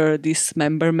 murder,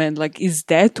 dismemberment. Like, is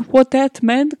that what that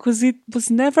meant? Because it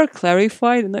was never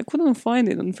clarified and I couldn't find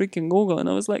it on freaking Google. And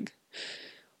I was like,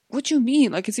 what do you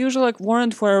mean? Like, it's usually like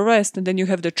warrant for arrest and then you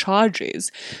have the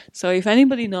charges. So if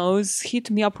anybody knows,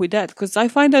 hit me up with that because I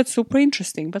find that super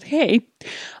interesting. But hey,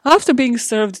 after being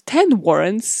served 10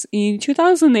 warrants in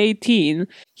 2018,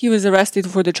 he was arrested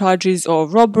for the charges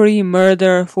of robbery,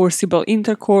 murder, forcible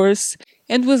intercourse,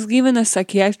 and was given a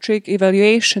psychiatric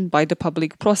evaluation by the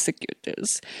public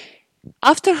prosecutors.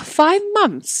 After 5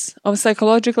 months of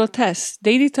psychological tests,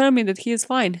 they determined that he is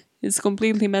fine. He's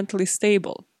completely mentally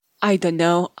stable. I don't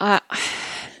know.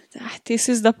 This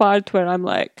is the part where I'm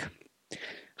like,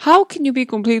 how can you be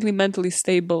completely mentally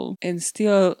stable and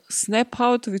still snap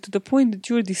out of it to the point that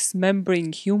you're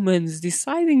dismembering humans,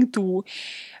 deciding to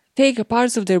take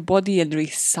parts of their body and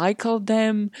recycle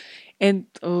them and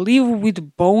live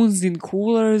with bones in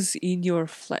coolers in your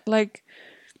flat? Like,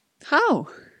 how?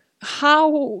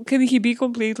 How can he be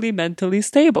completely mentally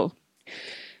stable?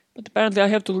 But apparently I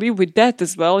have to live with that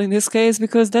as well in this case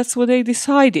because that's what they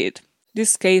decided.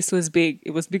 This case was big.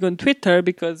 It was big on Twitter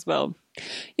because, well,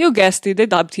 you guessed it, they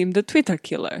dubbed him the Twitter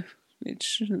killer.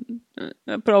 Which,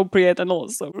 appropriate and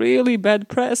also really bad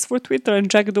press for Twitter and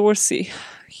Jack Dorsey.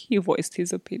 He voiced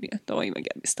his opinion. Don't even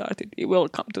get me started. We will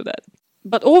come to that.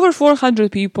 But over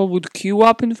 400 people would queue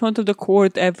up in front of the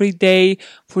court every day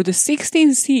for the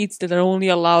 16 seats that are only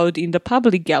allowed in the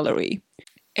public gallery.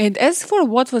 And as for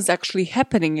what was actually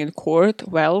happening in court,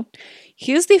 well,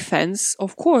 his defense,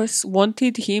 of course,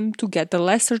 wanted him to get a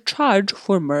lesser charge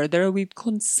for murder with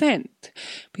consent.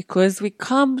 Because we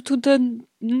come to the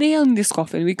nail in this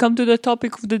coffin, we come to the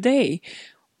topic of the day.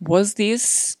 Was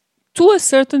this, to a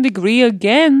certain degree,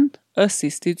 again,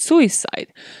 assisted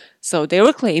suicide? So they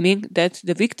were claiming that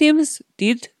the victims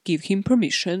did give him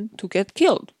permission to get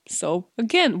killed. So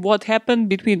again, what happened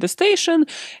between the station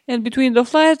and between the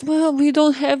flat? Well, we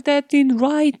don't have that in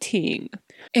writing.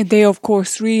 And they, of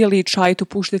course, really tried to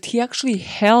push that he actually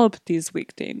helped these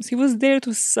victims. He was there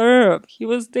to serve. He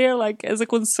was there like as a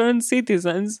concerned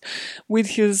citizen with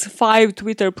his 5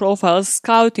 Twitter profiles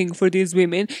scouting for these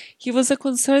women. He was a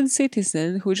concerned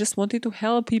citizen who just wanted to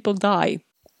help people die.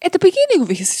 At the beginning of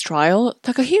his trial,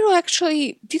 Takahiro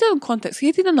actually didn't contest,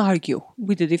 he didn't argue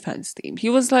with the defense team. He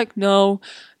was like, no,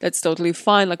 that's totally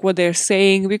fine, like what they're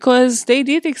saying, because they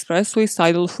did express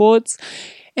suicidal thoughts,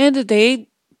 and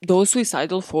those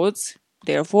suicidal thoughts,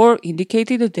 therefore,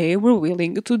 indicated that they were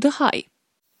willing to die.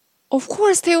 Of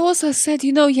course, they also said,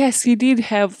 yes, he did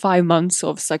have 5 months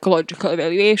of psychological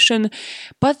evaluation,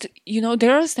 but,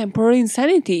 there is temporary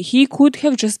insanity. He could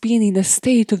have just been in a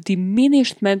state of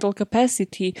diminished mental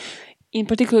capacity, in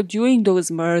particular during those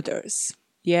murders.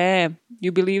 Yeah,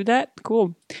 you believe that?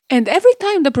 Cool. And every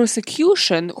time the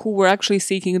prosecution, who were actually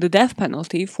seeking the death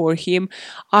penalty for him,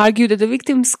 argued that the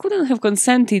victims couldn't have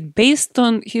consented based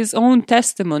on his own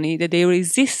testimony that they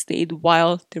resisted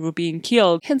while they were being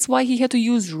killed, hence why he had to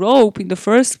use rope in the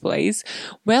first place,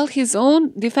 well, his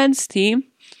own defense team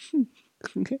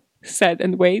said,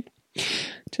 and wait,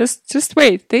 just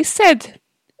wait, they said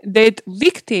that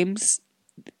victims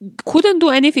couldn't do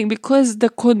anything because the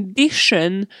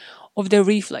condition of their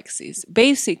reflexes.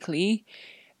 Basically,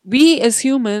 we as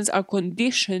humans are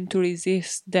conditioned to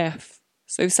resist death.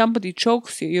 So if somebody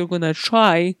chokes you, you're gonna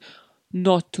try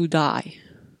not to die.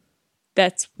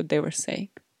 That's what they were saying.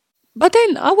 But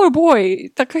then our boy,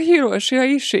 Takahiro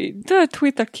Shiraishi, the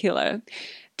Twitter killer,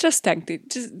 just tanked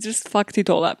it, just fucked it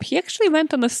all up. He actually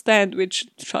went on a stand, which,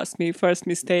 trust me, first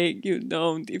mistake,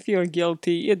 if you're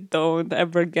guilty, you don't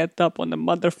ever get up on a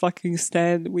motherfucking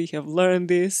stand. We have learned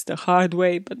this the hard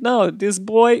way, but no, this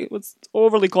boy was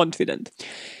overly confident.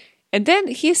 And then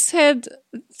he said,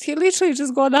 he literally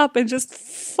just got up and just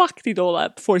fucked it all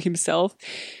up for himself.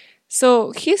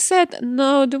 So he said,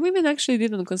 no, the women actually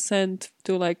didn't consent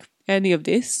to any of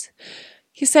this.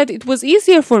 He said, it was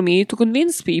easier for me to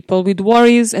convince people with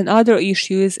worries and other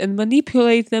issues and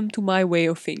manipulate them to my way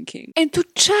of thinking. And to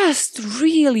just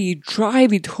really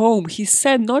drive it home, he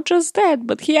said not just that,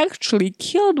 but he actually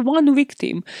killed one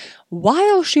victim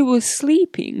while she was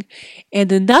sleeping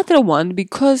and another one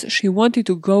because she wanted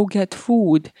to go get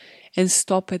food and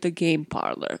stop at a game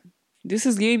parlor. This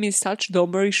is giving me such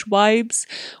Dommerish vibes,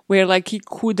 where like he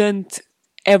couldn't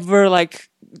ever like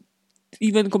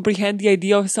even comprehend the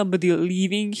idea of somebody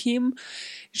leaving him.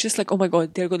 It's just like, oh my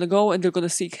god, they're gonna go and they're gonna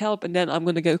seek help, and then I'm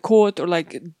gonna get caught, or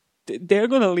like they're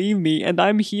gonna leave me, and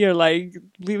I'm here like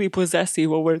really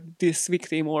possessive over this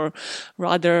victim, or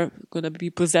rather gonna be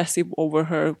possessive over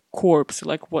her corpse,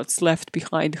 like what's left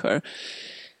behind her.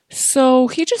 So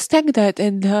he just tanked that,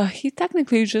 and he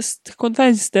technically just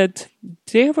confessed that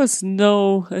there was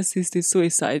no assisted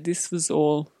suicide. This was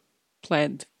all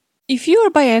planned. If you are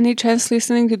by any chance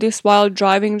listening to this while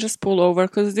driving, just pull over,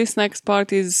 because this next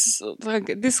part is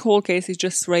like, this whole case is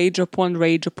just rage upon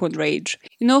rage upon rage.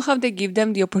 You know how they give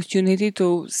them the opportunity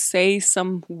to say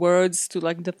some words to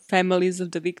like the families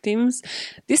of the victims?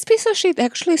 This piece of shit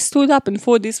actually stood up and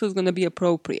thought this was going to be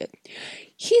appropriate.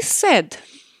 He said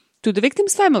to the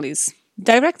victims' families,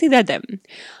 directed at them,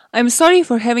 I'm sorry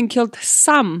for having killed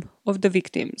some of the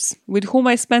victims with whom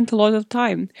I spent a lot of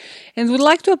time, and would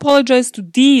like to apologize to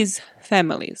these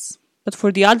families. But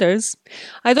for the others,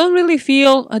 I don't really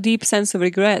feel a deep sense of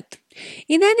regret.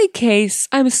 In any case,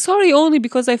 I'm sorry only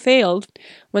because I failed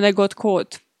when I got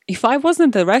caught. If I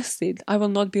wasn't arrested, I will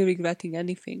not be regretting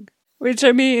anything. Which,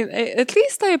 I mean, at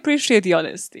least I appreciate the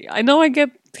honesty. I know I get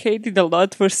hated a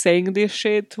lot for saying this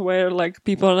shit, where like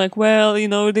people are like, well, you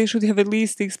know, they should have at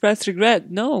least expressed regret.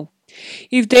 No.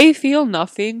 If they feel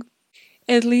nothing,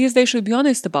 at least they should be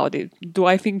honest about it. Do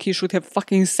I think he should have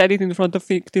fucking said it in front of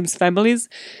victims' families?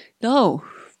 No.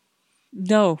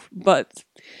 No. But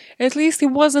at least he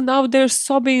wasn't out there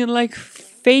sobbing and like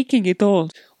faking it all.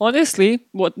 Honestly,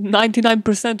 what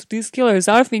 99% of these killers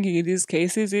are thinking in these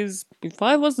cases is, if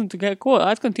I wasn't to get caught,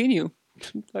 I'd continue.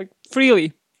 Like,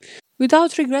 freely.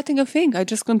 Without regretting a thing. I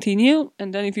just continue,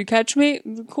 and then if you catch me,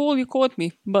 cool, you caught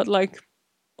me. But like,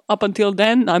 up until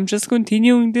then, I'm just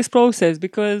continuing this process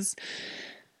because,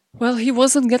 well, he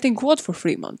wasn't getting caught for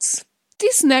 3 months.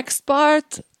 This next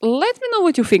part, let me know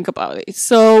what you think about it.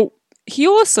 So, he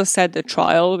also said at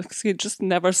trial, because he just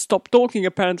never stopped talking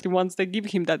apparently once they give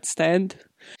him that stand.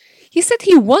 He said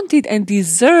he wanted and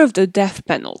deserved a death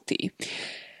penalty,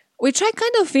 which I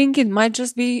kind of think it might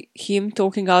just be him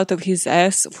talking out of his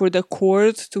ass for the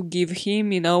court to give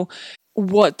him, you know,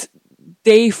 what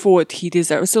they thought he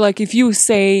deserved. So like if you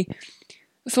say,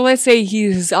 so let's say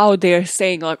he's out there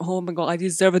saying like, oh my god, I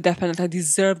deserve a death penalty, I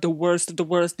deserve the worst of the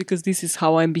worst because this is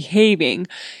how I'm behaving.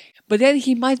 But then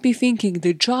he might be thinking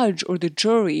the judge or the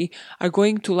jury are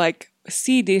going to like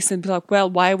see this and be like, well,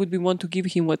 why would we want to give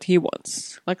him what he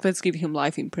wants? Like, let's give him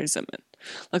life imprisonment.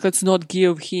 Like, let's not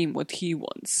give him what he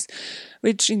wants.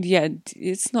 Which, in the end,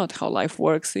 it's not how life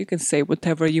works. You can say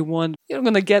whatever you want. You're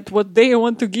gonna get what they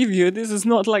want to give you. This is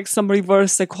not like some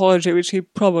reverse psychology, which he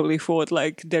probably thought,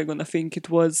 like, they're gonna think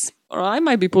it was. Or I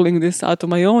might be pulling this out of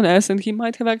my own ass, and he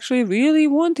might have actually really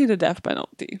wanted a death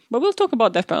penalty. But we'll talk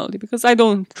about death penalty, because I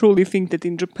don't truly think that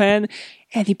in Japan,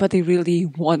 anybody really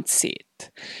wants it.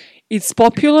 It's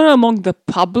popular among the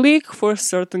public for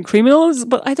certain criminals,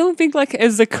 but I don't think, like,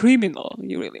 as a criminal,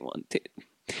 you really want it.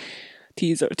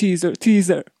 Teaser, teaser,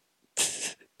 teaser.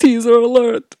 Teaser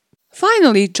alert.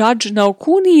 Finally, Judge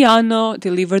Naokuni Yano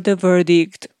delivered the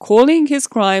verdict, calling his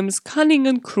crimes cunning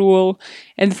and cruel,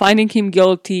 and finding him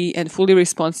guilty and fully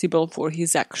responsible for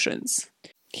his actions.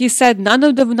 He said none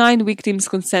of the 9 victims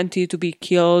consented to be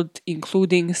killed,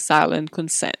 including silent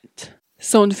consent.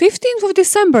 So on 15th of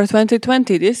December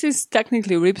 2020, this is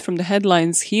technically ripped from the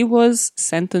headlines, he was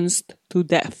sentenced to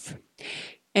death.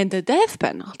 And the death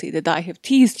penalty that I have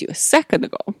teased you a second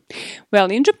ago,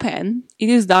 well, in Japan, it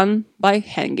is done by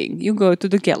hanging. You go to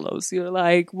the gallows. You're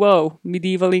like, whoa,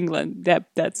 medieval England,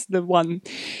 that's the one.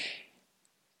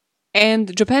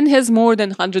 And Japan has more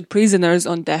than 100 prisoners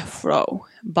on death row.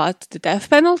 But the death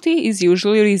penalty is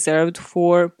usually reserved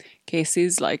for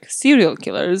cases like serial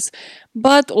killers,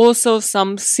 but also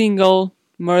some single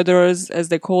murderers, as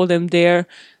they call them there,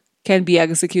 can be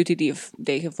executed if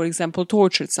they have, for example,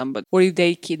 tortured somebody or if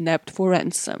they kidnapped for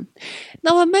ransom.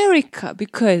 Now, America,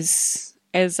 because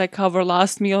as I cover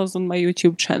last meals on my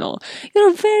YouTube channel,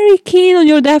 you're very keen on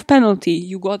your death penalty.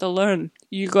 You gotta learn.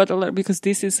 You gotta learn because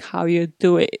this is how you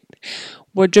do it.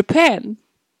 What Japan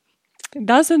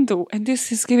doesn't do, and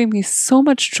this is giving me so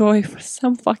much joy for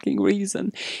some fucking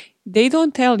reason, they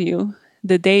don't tell you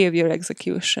the day of your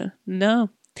execution. No.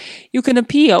 You can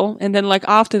appeal, and then like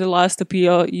after the last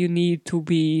appeal, you need to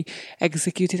be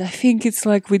executed. I think it's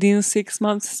like within 6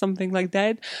 months, something like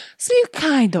that. So you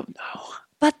kind of know.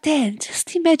 But then,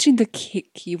 just imagine the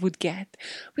kick you would get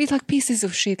with like pieces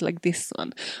of shit like this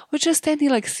one. Or just any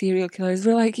like serial killers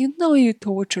where like, you know, you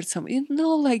tortured someone. You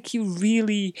know, like you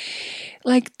really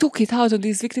like took it out on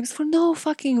these victims for no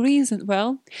fucking reason.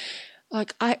 Well,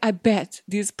 Like, I bet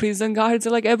these prison guards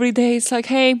are like every day, it's like,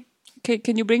 hey,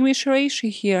 can you bring me Shiraishi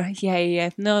here?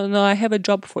 Yeah. No, I have a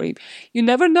job for you. You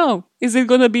never know. Is it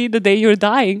gonna be the day you're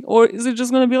dying? Or is it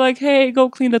just gonna be like, hey, go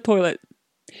clean the toilet?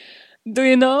 Do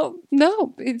you know?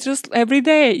 No, it's just every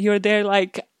day you're there,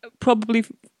 like, probably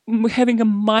having a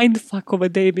mind fuck of a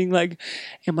day, being like,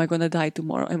 am I gonna die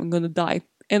tomorrow? Am I gonna die?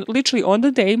 And literally on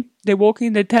the day, they walk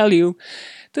in, they tell you,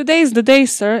 today is the day,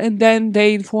 sir, and then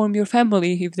they inform your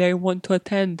family if they want to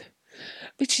attend.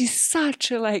 Which is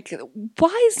such a, like,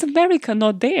 why is America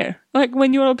not there? Like,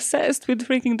 when you're obsessed with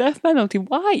freaking death penalty,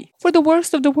 why? For the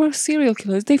worst of the worst serial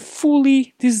killers, they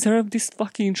fully deserve this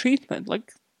fucking treatment.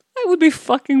 Like, I would be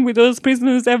fucking with those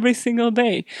prisoners every single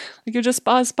day. Like, you just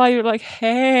pass by, you're like,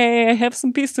 hey, I have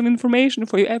some piece of information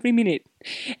for you every minute.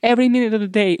 Every minute of the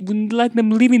day. Wouldn't let them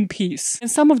live in peace.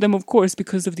 And some of them, of course,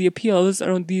 because of the appeals,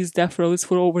 are on these death rows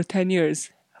for over 10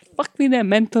 years. Fuck with them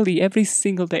mentally every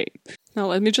single day. Now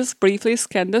let me just briefly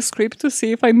scan the script to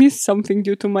see if I missed something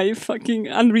due to my fucking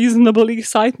unreasonable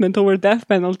excitement over death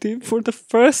penalty for the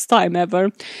first time ever.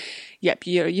 Yep,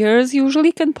 years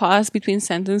usually can pass between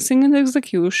sentencing and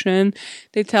execution.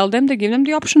 They give them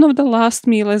the option of the last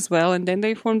meal as well, and then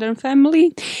they form their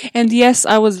family. And yes,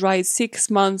 I was right,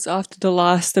 6 months after the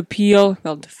last appeal,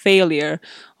 well, the failure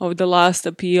of the last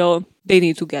appeal, they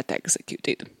need to get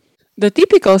executed. The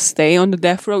typical stay on the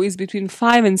death row is between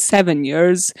 5 and 7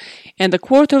 years, and a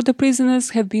quarter of the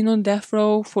prisoners have been on death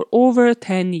row for over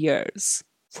 10 years.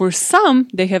 For some,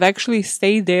 they have actually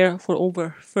stayed there for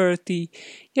over 30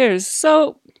 years.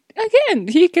 So, again,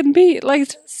 he can be, like,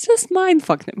 just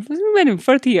mindfuck them. Let him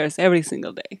 30 years every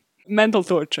single day. Mental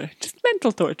torture.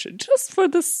 Just for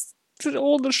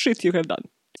all the shit you have done.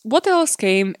 What else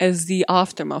came as the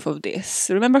aftermath of this?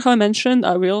 Remember how I mentioned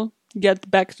I will get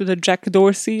back to the Jack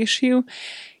Dorsey issue?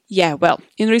 Yeah, well,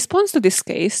 in response to this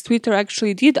case, Twitter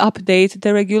actually did update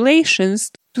the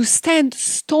regulations to stand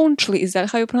staunchly, is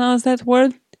that how you pronounce that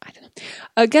word? I don't know.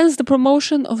 Against the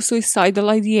promotion of suicidal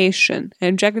ideation.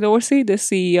 And Jack Dorsey, the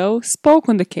CEO, spoke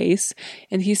on the case,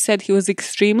 and he said he was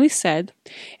extremely sad,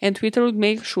 and Twitter would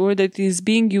make sure that it is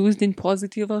being used in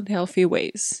positive and healthy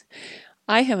ways.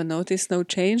 I haven't noticed no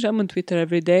change. I'm on Twitter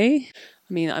every day.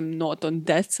 I mean, I'm not on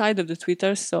that side of the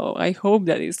Twitter, so I hope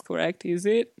that is correct, is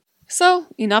it? So,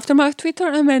 in aftermath, Twitter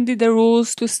amended the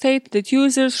rules to state that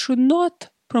users should not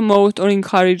promote or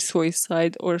encourage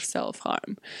suicide or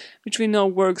self-harm, which we know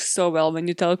works so well. When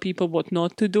you tell people what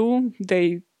not to do,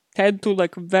 they tend to,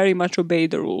 like, very much obey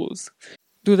the rules.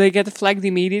 Do they get flagged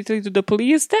immediately to the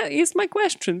police? That is my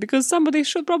question, because somebody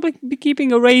should probably be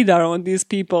keeping a radar on these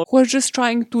people who are just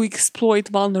trying to exploit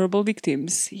vulnerable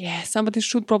victims. Yeah, somebody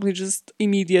should probably just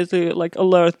immediately, like,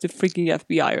 alert the freaking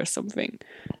FBI or something.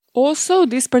 Also,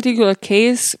 this particular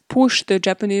case pushed the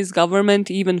Japanese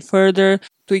government even further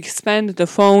to expand the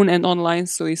phone and online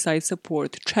suicide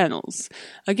support channels.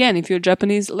 Again, if you're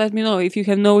Japanese, let me know if you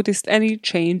have noticed any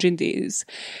change in these.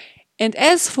 And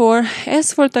as for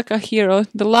Takahiro,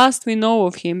 the last we know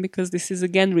of him, because this is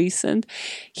again recent,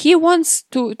 he wants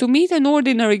to meet an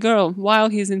ordinary girl while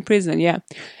he's in prison, yeah,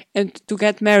 and to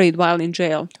get married while in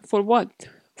jail. For what?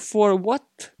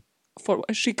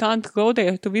 She can't go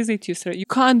there to visit you, sir. You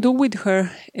can't do with her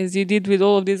as you did with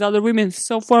all of these other women.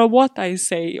 So for what, I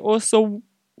say? Also,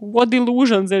 what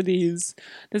delusions are these?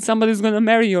 That somebody's gonna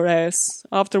marry your ass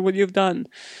after what you've done?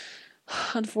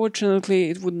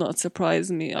 Unfortunately, it would not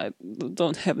surprise me. I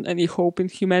don't have any hope in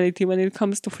humanity when it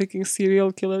comes to freaking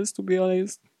serial killers, to be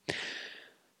honest.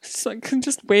 So I can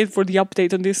just wait for the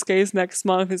update on this case next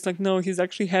month. It's like, no, he's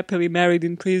actually happily married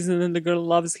in prison and the girl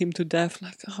loves him to death.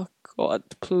 Like, oh God,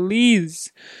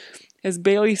 please. As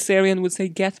Bailey Sarian would say,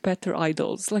 get better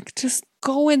idols. Like, just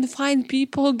go and find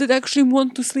people that actually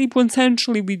want to sleep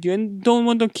consensually with you and don't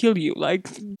want to kill you. Like,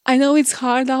 I know it's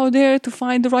hard out there to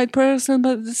find the right person,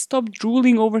 but stop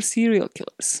drooling over serial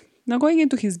killers. Now, going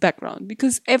into his background,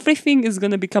 because everything is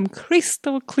going to become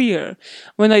crystal clear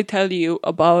when I tell you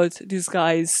about this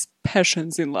guy's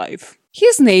passions in life.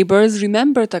 His neighbors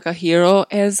remember Takahiro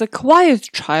as a quiet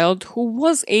child who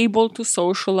was able to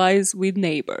socialize with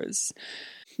neighbors.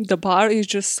 The bar is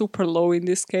just super low in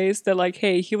this case. They're like,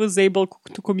 hey, he was able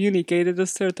to communicate at a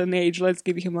certain age. Let's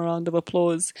give him a round of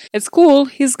applause. At school,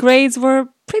 his grades were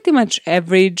pretty much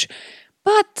average,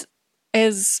 but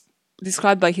as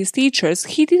described by his teachers,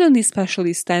 he didn't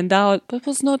especially stand out, but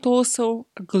was not also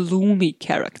a gloomy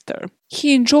character.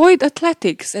 He enjoyed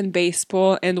athletics and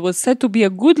baseball and was said to be a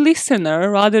good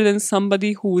listener rather than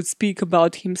somebody who would speak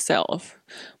about himself.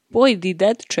 Boy, did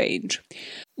that change.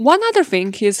 One other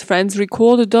thing his friends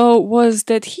recalled, though, was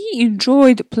that he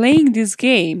enjoyed playing this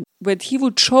game, but he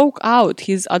would choke out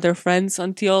his other friends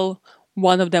until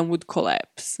one of them would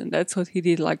collapse. And that's what he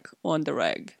did, like, on the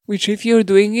reg. Which, if you're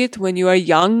doing it when you are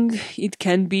young, it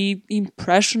can be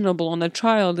impressionable on a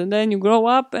child. And then you grow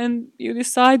up and you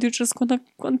decide you're just gonna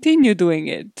continue doing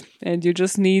it. And you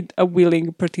just need a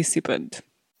willing participant.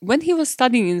 When he was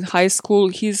studying in high school,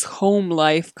 his home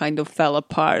life kind of fell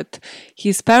apart.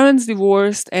 His parents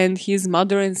divorced and his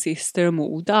mother and sister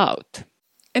moved out.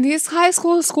 And his high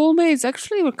school schoolmates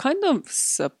actually were kind of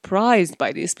surprised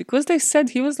by this because they said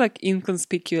he was like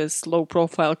inconspicuous, low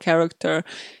profile character,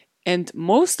 and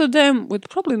most of them would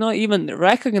probably not even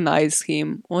recognize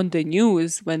him on the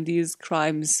news when these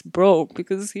crimes broke,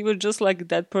 because he was just like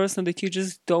that person that you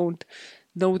just don't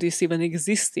notice even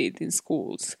existed in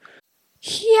schools.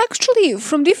 He actually,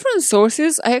 from different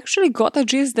sources, I actually got a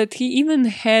gist that he even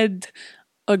had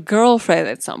a girlfriend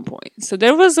at some point. So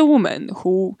there was a woman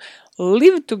who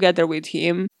lived together with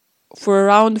him for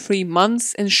around 3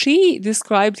 months, and she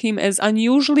described him as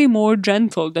unusually more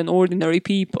gentle than ordinary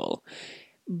people.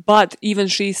 But even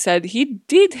she said he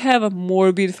did have a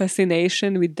morbid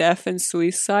fascination with death and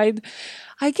suicide.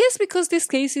 I guess because this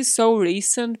case is so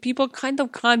recent, people kind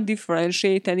of can't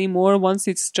differentiate anymore once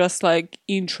it's just like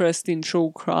interest in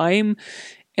true crime,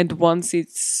 and once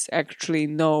it's actually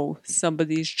no,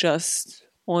 somebody's just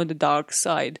on the dark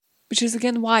side. Which is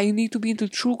again why you need to be into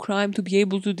true crime to be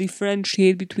able to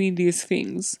differentiate between these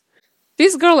things.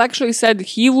 This girl actually said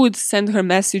he would send her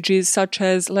messages such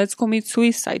as, "Let's commit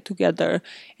suicide together,"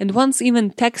 and once even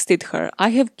texted her, "I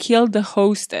have killed the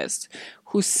hostess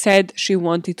who said she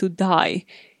wanted to die."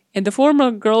 And the former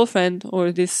girlfriend,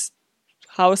 or this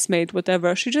housemate,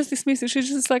 whatever, she just dismissed it. She's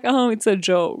just like, "Oh, it's a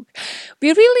joke."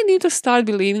 We really need to start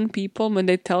believing people when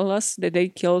they tell us that they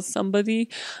killed somebody.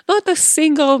 Not a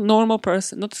single normal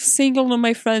person, not a single one of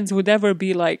my friends would ever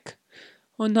be like,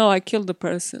 "Oh no, I killed the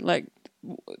person." Like,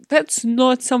 that's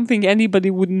not something anybody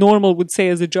would say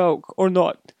as a joke, or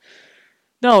not.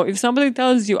 No, if somebody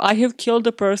tells you, "I have killed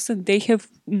a person," they have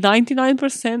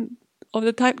 99% of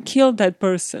the time killed that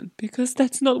person, because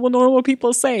that's not what normal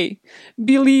people say.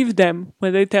 Believe them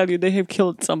when they tell you they have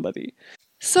killed somebody.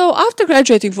 So after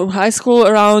graduating from high school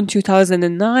around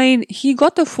 2009, he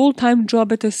got a full-time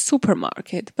job at a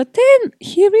supermarket, but then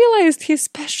he realized his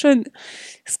passion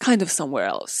is kind of somewhere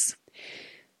else.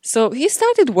 So he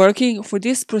started working for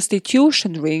this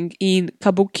prostitution ring in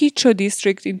Kabukicho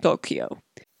district in Tokyo.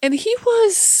 And he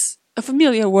was, a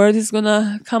familiar word is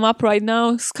gonna come up right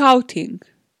now, scouting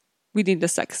within the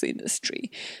sex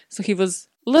industry. So he was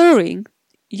luring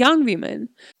young women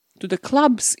to the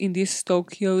clubs in this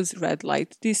Tokyo's red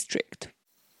light district.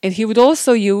 And he would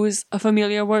also use a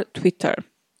familiar word, Twitter,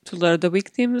 to lure the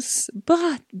victims.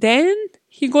 But then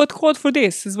he got caught for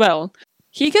this as well.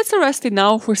 He gets arrested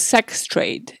now for sex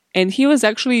trade, and he was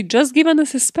actually just given a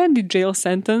suspended jail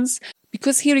sentence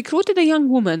because he recruited a young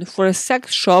woman for a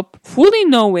sex shop, fully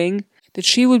knowing that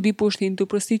she would be pushed into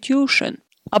prostitution.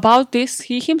 About this,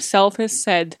 he himself has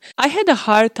said, "I had a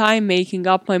hard time making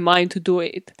up my mind to do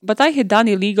it, but I had done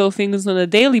illegal things on a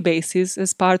daily basis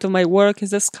as part of my work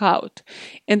as a scout,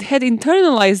 and had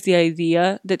internalized the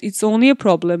idea that it's only a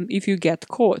problem if you get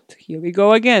caught." Here we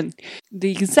go again.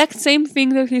 The exact same thing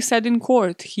that he said in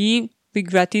court. He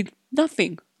regretted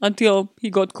nothing until he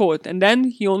got caught, and then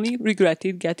he only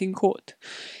regretted getting caught.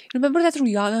 Remember that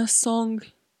Rihanna song?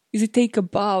 Is it Take a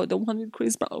Bow? The one with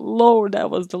Chris Brown? Lord, that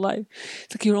was the life.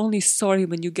 It's like, you're only sorry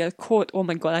when you get caught. Oh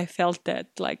my god, I felt that.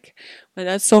 Like, when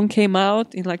that song came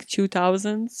out in like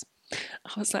 2000s,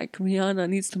 I was like, Rihanna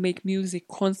needs to make music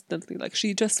constantly. Like,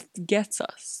 she just gets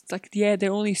us. It's like, yeah,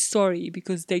 they're only sorry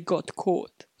because they got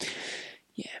caught.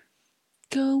 Yeah.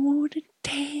 Go on and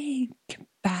take a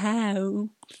bow.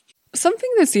 Something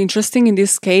that's interesting in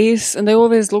this case, and I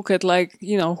always look at, like,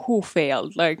 you know, who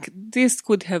failed. Like, this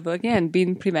could have, again,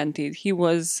 been prevented. He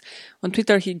was, on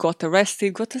Twitter, he got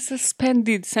arrested, got a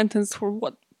suspended sentence for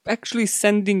what? Actually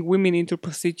sending women into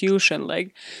prostitution.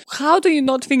 Like, how do you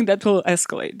not think that will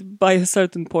escalate by a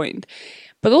certain point?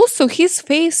 But also, his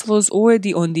face was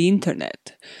already on the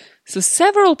internet. So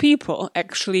several people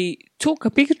actually took a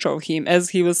picture of him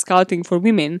as he was scouting for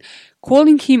women,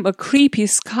 calling him a creepy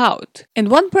scout. And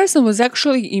one person was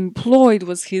actually employed,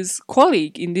 was his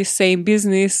colleague in this same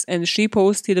business, and she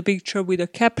posted a picture with a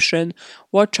caption,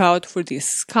 "Watch out for this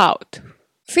scout."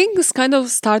 Things kind of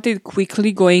started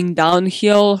quickly going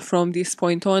downhill from this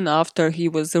point on after he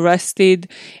was arrested,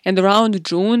 and around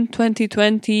June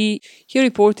 2020, he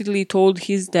reportedly told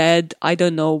his dad, "I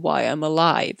don't know why I'm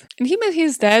alive." And him and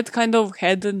his dad kind of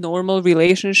had a normal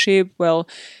relationship. Well,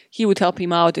 he would help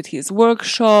him out at his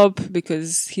workshop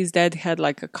because his dad had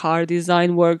like a car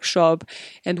design workshop,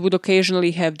 and would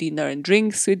occasionally have dinner and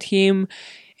drinks with him.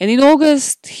 And in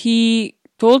August, he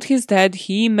told his dad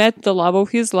he met the love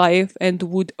of his life and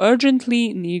would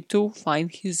urgently need to find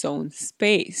his own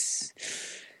space.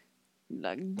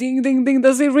 Like, ding, ding, ding,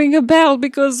 does it ring a bell?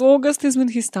 Because August is when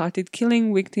he started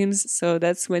killing victims, so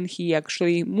that's when he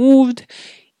actually moved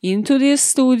into this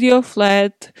studio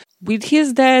flat with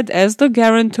his dad as the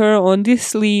guarantor on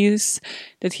this lease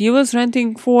that he was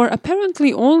renting for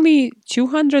apparently only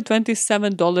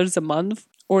 $227 a month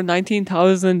or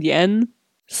 19,000 yen.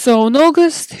 So in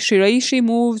August, Shiraishi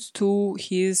moved to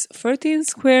his 13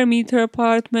 square meter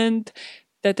apartment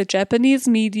that the Japanese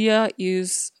media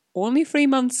is only 3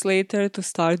 months later to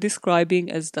start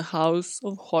describing as the House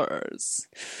of Horrors.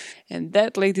 And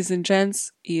that, ladies and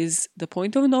gents, is the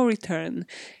point of no return,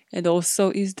 and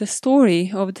also is the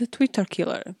story of the Twitter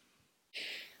killer.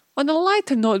 On a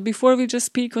lighter note, before we just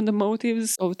speak on the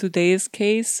motives of today's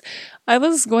case, I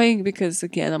was going, because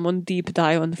again, I'm on deep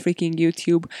dive on freaking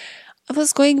YouTube, I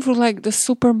was going for like the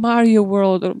Super Mario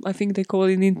World, or I think they call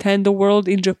it Nintendo World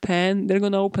in Japan. They're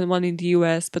gonna open one in the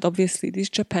US, but obviously this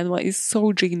Japan one is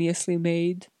so geniusly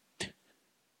made.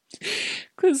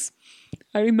 Because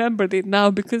I remembered it now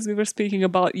because we were speaking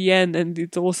about yen and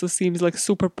it also seems like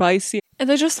super pricey.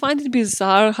 And I just find it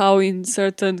bizarre how in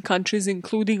certain countries,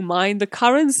 including mine, the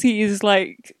currency is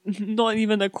like not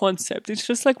even a concept. It's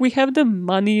just like we have the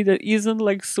money that isn't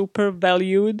like super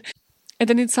valued. And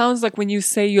then it sounds like when you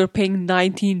say you're paying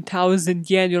 19,000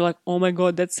 yen, you're like, oh my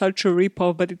god, that's such a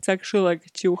ripoff, but it's actually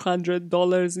like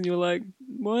 $200. And you're like,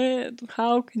 what?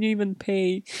 How can you even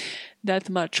pay that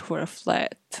much for a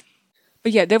flat?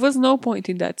 But yeah, there was no point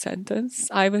in that sentence.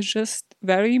 I was just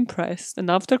very impressed.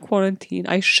 And after quarantine,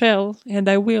 I shall and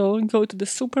I will go to the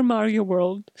Super Mario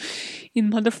World in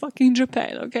motherfucking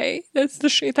Japan, okay? That's the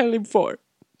shit I live for.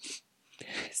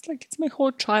 It's like it's my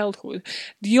whole childhood.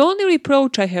 The only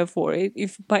reproach I have for it,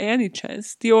 if by any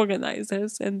chance the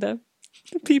organizers and the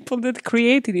people that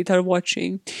created it are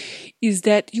watching, is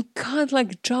that you can't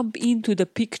like jump into the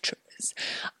pictures.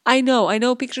 I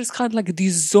know pictures can't like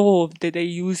dissolve that they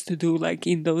used to do like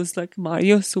in those like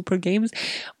Mario Super games,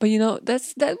 but you know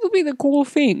that would be the cool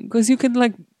thing because you can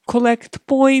like collect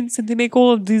points and they make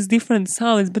all of these different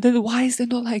sounds, but then why is there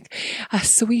not like a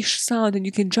swish sound and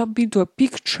you can jump into a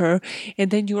picture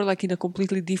and then you're like in a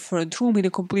completely different room in a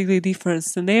completely different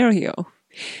scenario?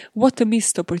 What a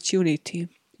missed opportunity.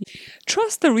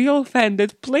 Trust a real fan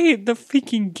that played the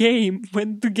freaking game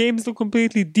when the games look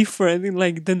completely different in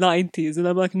like the 90s. And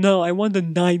I'm like, no, I want the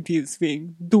 90s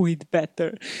thing. Do it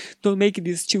better. Don't make it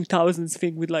this 2000s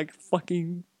thing with like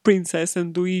fucking Princess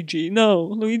and Luigi. No,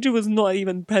 Luigi was not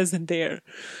even present there.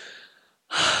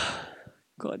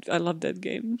 God, I love that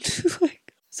game.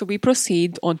 So we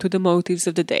proceed on to the motives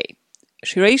of the day.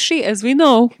 Shiraishi, as we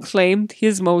know, claimed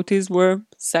his motives were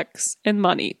sex and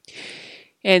money.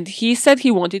 And he said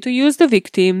he wanted to use the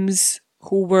victims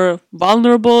who were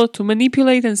vulnerable to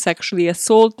manipulate and sexually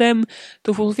assault them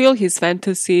to fulfill his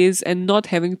fantasies and not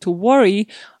having to worry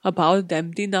about them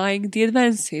denying the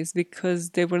advances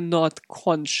because they were not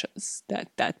conscious,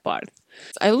 that part.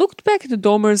 I looked back at the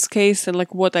Dahmer's case and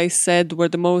like what I said were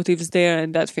the motives there,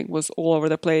 and that thing was all over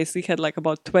the place. He had like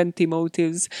about 20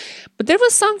 motives. But there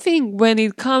was something when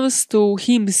it comes to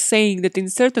him saying that in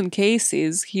certain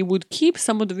cases he would keep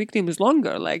some of the victims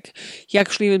longer. Like he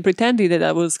actually even pretended that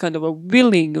that was kind of a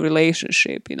willing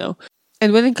relationship, you know.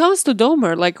 And when it comes to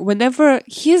Dahmer, like whenever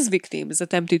his victims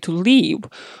attempted to leave,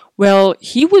 well,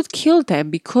 he would kill them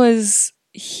because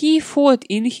he thought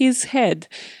in his head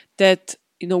that,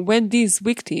 you know, when these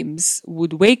victims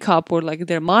would wake up or like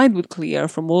their mind would clear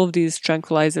from all of these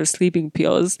tranquilizer sleeping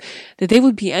pills, that they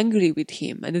would be angry with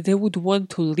him and that they would want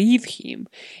to leave him.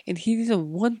 And he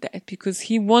didn't want that because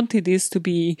he wanted this to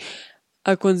be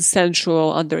a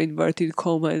consensual, under inverted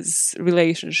commas,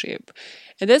 relationship.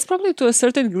 And that's probably to a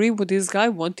certain degree what this guy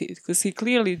wanted because he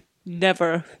clearly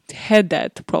never had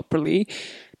that properly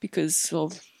because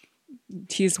of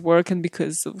his work and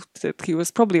because of that he was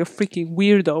probably a freaking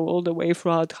weirdo all the way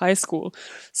throughout high school.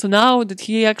 So now that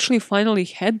he actually finally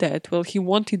had that, well, he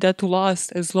wanted that to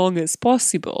last as long as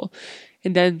possible.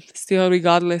 And then still,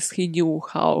 regardless, he knew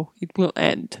how it will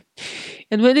end.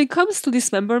 And when it comes to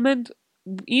dismemberment,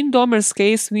 in Dahmer's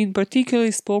case, we in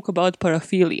particular spoke about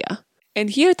paraphilia. And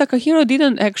here Takahiro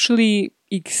didn't actually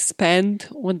expand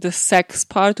on the sex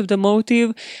part of the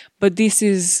motive, but this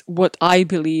is what I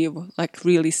believe like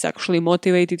really sexually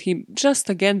motivated him, just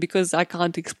again because I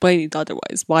can't explain it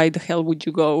otherwise. Why the hell would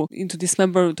you go into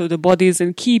dismemberment of the bodies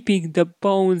and keeping the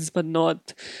bones but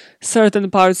not certain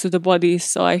parts of the body?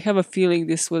 So I have a feeling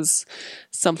this was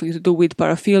something to do with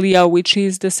paraphilia, which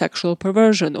is the sexual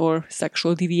perversion or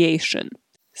sexual deviation.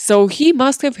 So he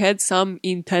must have had some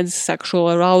intense sexual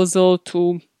arousal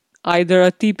to either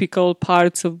atypical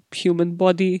parts of human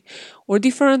body or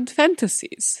different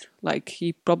fantasies, like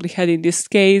he probably had in this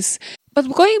case.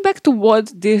 But going back to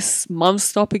what this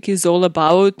month's topic is all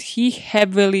about, he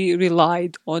heavily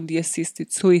relied on the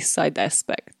assisted suicide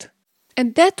aspect.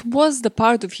 And that was the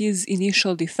part of his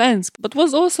initial defense, but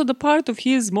was also the part of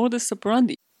his modus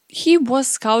operandi. He was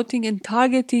scouting and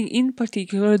targeting in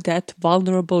particular that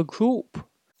vulnerable group.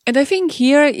 And I think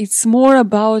here it's more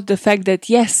about the fact that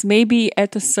yes, maybe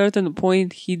at a certain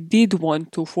point he did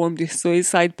want to form this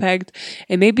suicide pact,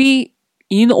 and maybe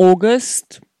in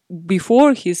August,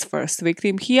 before his first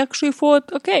victim, he actually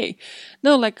thought, okay,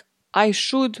 no, like I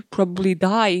should probably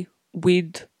die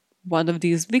with one of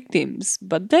these victims.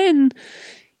 But then,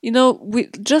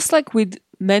 just like with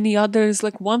many others,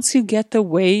 like once you get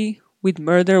away with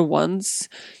murder once,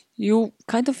 you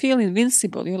kind of feel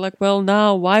invincible. You're like, well,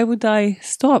 now why would I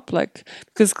stop? Like,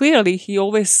 because clearly he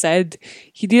always said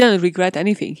he didn't regret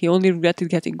anything. He only regretted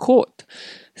getting caught.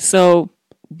 So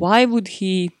why would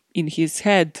he, in his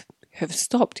head, have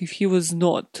stopped if he was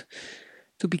not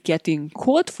to be getting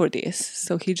caught for this?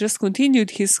 So he just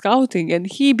continued his scouting, and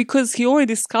because he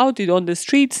already scouted on the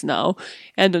streets now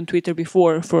and on Twitter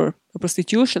before for a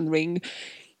prostitution ring,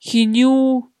 he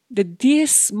knew that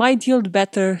this might yield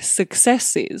better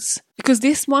successes. Because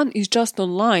this one is just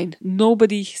online.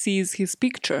 Nobody sees his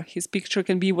picture. His picture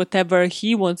can be whatever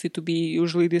he wants it to be,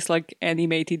 usually this like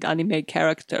animated anime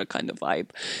character kind of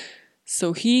vibe.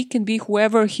 So he can be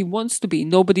whoever he wants to be.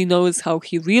 Nobody knows how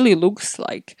he really looks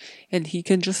like, and he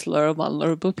can just lure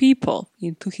vulnerable people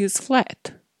into his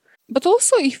flat. But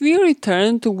also, if we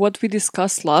return to what we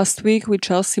discussed last week with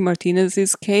Chelsea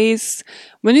Martinez's case,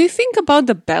 when we think about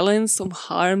the balance of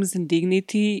harms and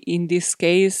dignity in this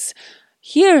case,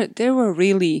 here there were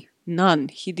really none.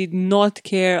 He did not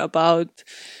care about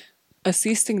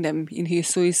assisting them in his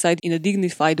suicide in a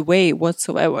dignified way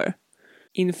whatsoever.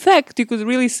 In fact, you could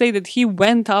really say that he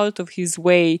went out of his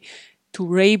way to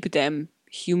rape them,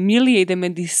 humiliate them,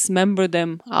 and dismember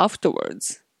them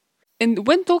afterwards. And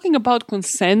when talking about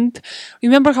consent,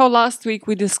 remember how last week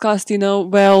we discussed,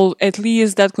 well, at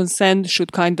least that consent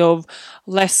should kind of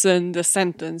lessen the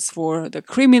sentence for the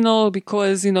criminal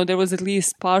because, there was at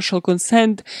least partial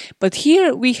consent. But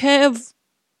here we have,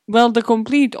 well, the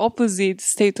complete opposite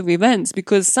state of events,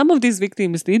 because some of these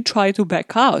victims did try to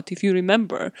back out, if you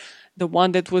remember. The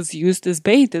one that was used as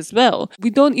bait as well. We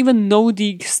don't even know the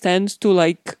extent to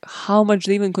like how much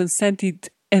they even consented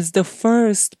as the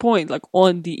first point, like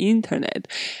on the internet.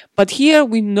 But here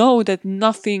we know that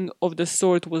nothing of the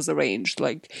sort was arranged.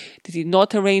 Like they did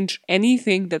not arrange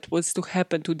anything that was to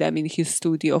happen to them in his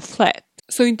studio flat.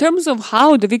 So in terms of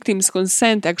how the victim's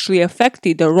consent actually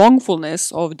affected the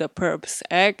wrongfulness of the perp's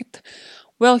act,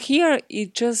 well, here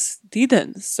it just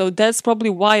didn't. So that's probably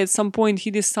why at some point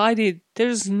he decided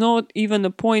there's not even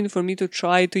a point for me to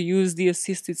try to use the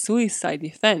assisted suicide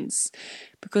defense,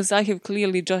 because I have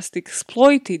clearly just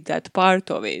exploited that part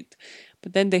of it,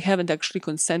 but then they haven't actually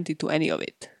consented to any of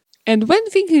it. And when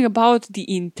thinking about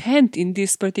the intent in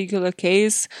this particular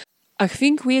case, I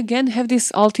think we again have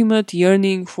this ultimate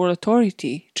yearning for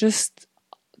authority, just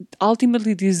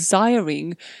ultimately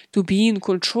desiring to be in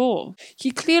control. He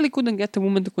clearly couldn't get a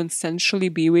woman to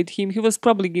consensually be with him. He was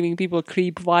probably giving people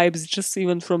creep vibes just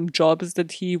even from jobs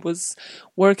that he was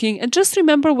working. And just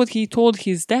remember what he told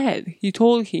his dad. He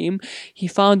told him he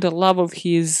found the love of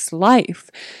his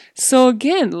life. So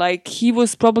again, like he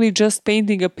was probably just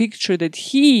painting a picture that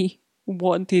he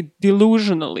wanted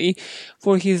delusionally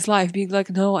for his life, being like,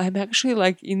 no, I'm actually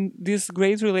like in this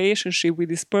great relationship with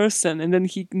this person, and then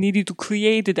he needed to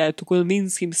create that to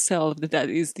convince himself that that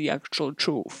is the actual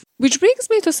truth. Which brings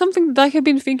me to something that I have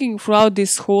been thinking throughout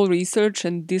this whole research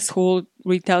and this whole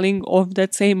retelling of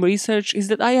that same research, is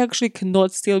that I actually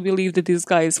cannot still believe that this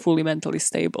guy is fully mentally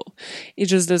stable. It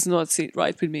just does not sit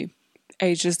right with me.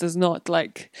 It just does not.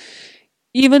 Like,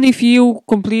 even if you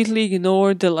completely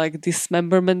ignore the like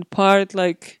dismemberment part,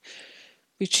 like,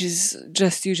 which is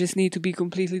just, you just need to be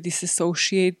completely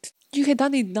disassociate. You had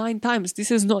done it 9 times.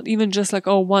 This is not even just like,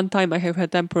 oh, one time I have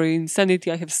had temporary insanity,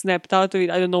 I have snapped out of it,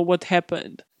 I don't know what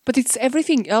happened. But it's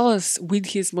everything else with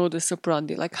his modus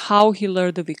operandi, like how he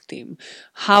lured the victim,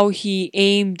 how he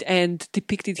aimed and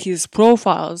depicted his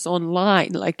profiles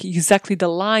online, like exactly the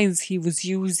lines he was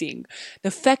using. The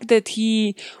fact that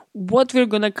he, what we're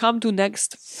gonna come to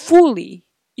next, fully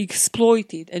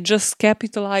exploited and just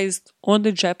capitalized on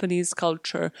the Japanese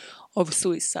culture of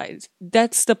suicide.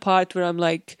 That's the part where I'm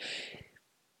like,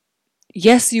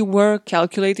 yes, you were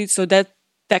calculated, so that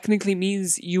technically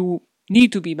means you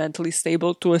need to be mentally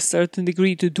stable to a certain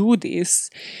degree to do this.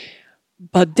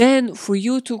 But then for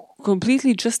you to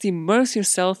completely just immerse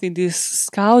yourself in this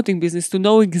scouting business, to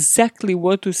know exactly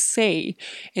what to say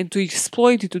and to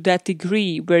exploit it to that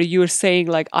degree where you're saying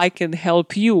like, I can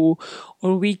help you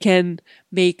or we can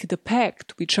make the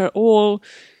pact, which are all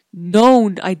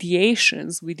known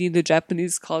ideations within the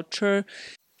Japanese culture.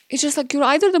 It's just like you're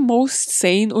either the most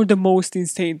sane or the most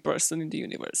insane person in the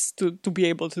universe to be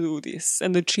able to do this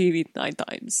and achieve it 9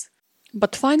 times.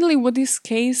 But finally, what this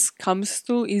case comes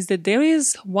to is that there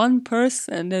is one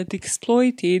person that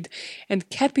exploited and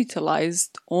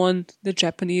capitalized on the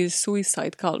Japanese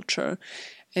suicide culture.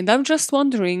 And I'm just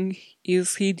wondering,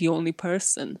 is he the only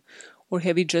person? Or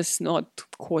have we just not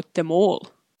caught them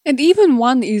all? And even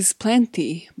one is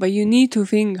plenty, but you need to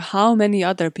think how many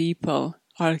other people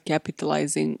are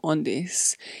capitalizing on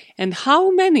this. And how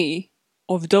many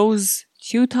of those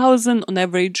 2,000 on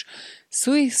average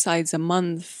suicides a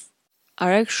month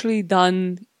are actually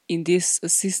done in this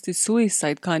assisted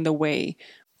suicide kind of way,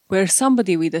 where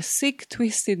somebody with a sick,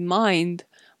 twisted mind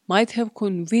might have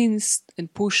convinced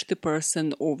and pushed the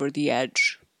person over the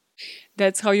edge.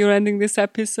 That's how you're ending this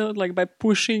episode, like by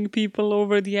pushing people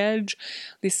over the edge.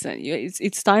 Listen,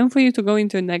 it's time for you to go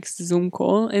into a next Zoom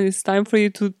call, and it's time for you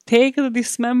to take the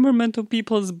dismemberment of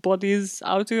people's bodies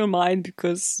out of your mind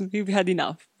because we've had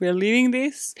enough. We're leaving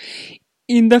this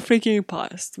in the freaking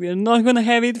past. We are not gonna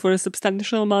have it for a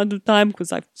substantial amount of time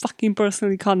because I fucking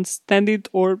personally can't stand it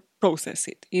or process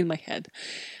it in my head.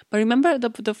 But remember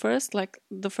the first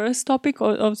topic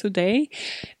of today,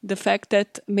 the fact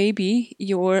that maybe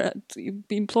your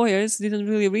employers didn't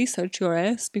really research your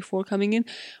ass before coming in.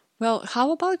 Well,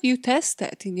 how about you test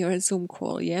that in your Zoom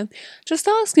call, yeah? Just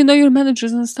ask, your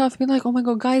managers and stuff. Be like, oh my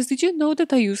god, guys, did you know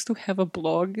that I used to have a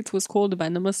blog? It was called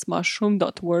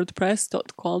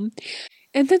venomousmushroom.wordpress.com.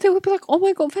 And then they would be like, oh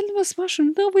my god, venomous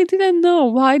mushroom. No, we didn't know.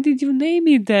 Why did you name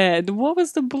it that? What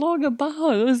was the blog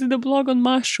about? Was it a blog on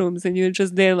mushrooms? And you're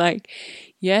just there like,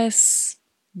 yes,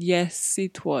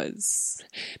 it was.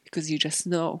 Because you just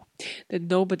know that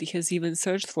nobody has even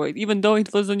searched for it, even though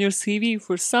it was on your CV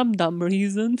for some dumb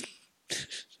reason.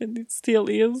 And it still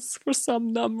is for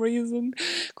some dumb reason.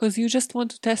 Because you just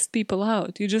want to test people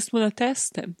out. You just want to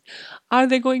test them. Are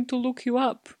they going to look you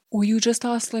up? Or you just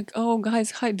ask like, oh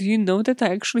guys, hi, do you know that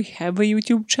I actually have a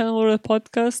YouTube channel or a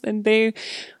podcast? And they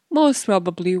most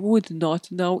probably would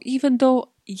not know, even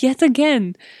though, yet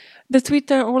again, the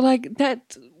Twitter or like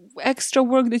that extra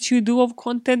work that you do of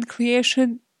content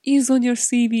creation is on your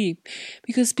CV.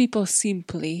 Because people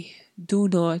simply do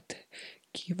not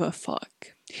give a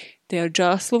fuck. They're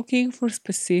just looking for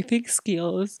specific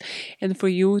skills and for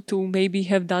you to maybe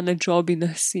have done a job in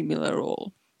a similar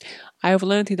role. I've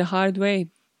learned it the hard way.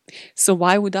 So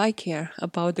why would I care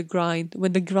about the grind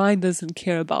when the grind doesn't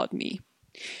care about me?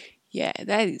 Yeah,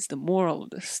 that is the moral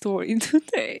of the story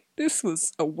today. This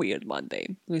was a weird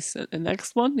Monday. Listen, the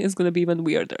next one is going to be even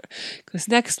weirder. Because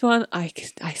next one, I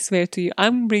swear to you,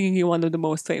 I'm bringing you one of the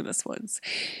most famous ones.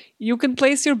 You can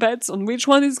place your bets on which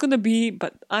one it's going to be,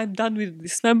 but I'm done with the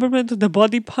dismemberment of the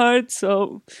body part,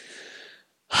 so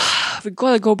we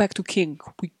gotta go back to King.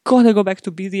 We gotta go back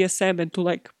to BDSM and to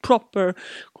like proper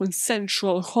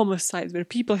consensual homicide where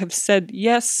people have said,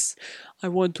 yes, I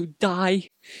want to die,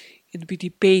 and we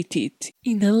debate it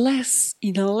in a less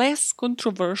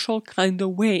controversial kind of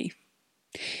way.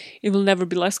 It will never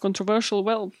be less controversial.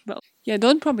 Well, yeah,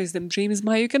 don't promise them dreams,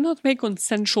 Maya. You cannot make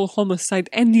consensual homicide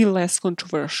any less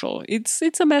controversial. It's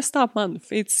a messed up month.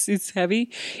 It's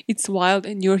heavy, it's wild,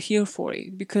 and you're here for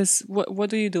it. Because what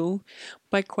do you do?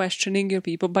 By questioning your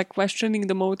people, by questioning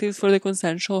the motives for the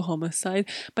consensual homicide,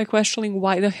 by questioning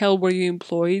why the hell were you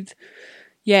employed.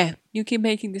 Yeah, you keep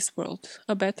making this world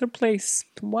a better place,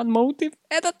 one motive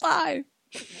at a time.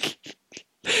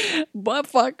 But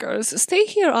fuckers, stay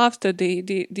here after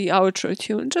the outro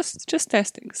tune. Just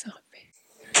testing something.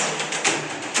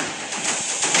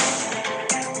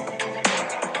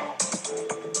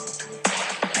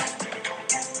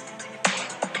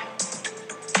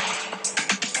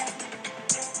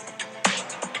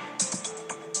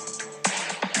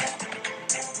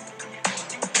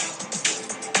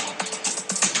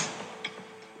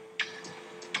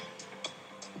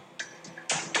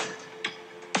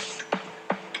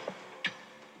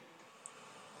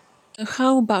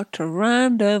 How about a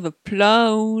round of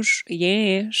applause?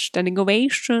 Yeah, standing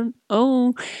ovation.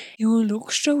 Oh, you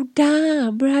look so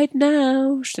dumb right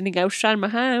now. Standing outside my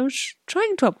house,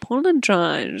 trying to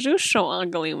apologize. You're so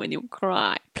ugly when you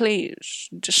cry. Please,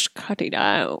 just cut it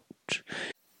out.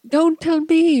 Don't tell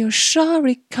me you're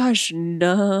sorry, 'cause you're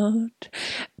not.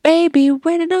 Baby,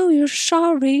 when I know you're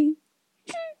sorry.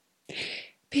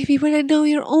 Baby, when I know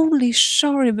you're only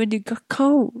sorry when you got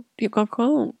cold.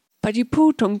 But you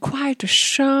put on quite a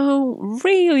show,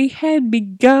 really had me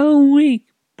going.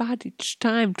 But it's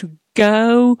time to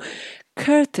go.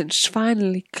 Curtains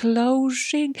finally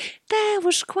closing. That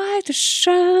was quite a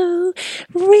show,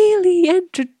 really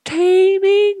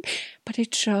entertaining. But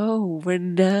it's over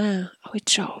now. Oh,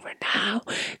 it's over now.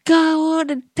 Go on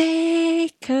and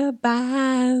take a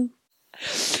bow.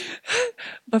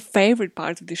 My favorite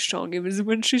part of this song is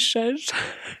when she says,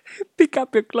 pick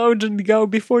up your clothes and go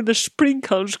before the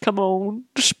sprinkles come on.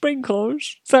 The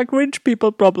sprinkles. It's like rich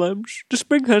people problems. The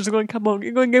sprinkles are going to come on.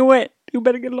 You're going to get wet. You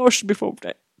better get lost before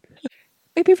that.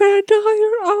 Maybe when I know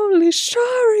you're only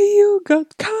sorry you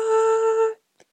got caught.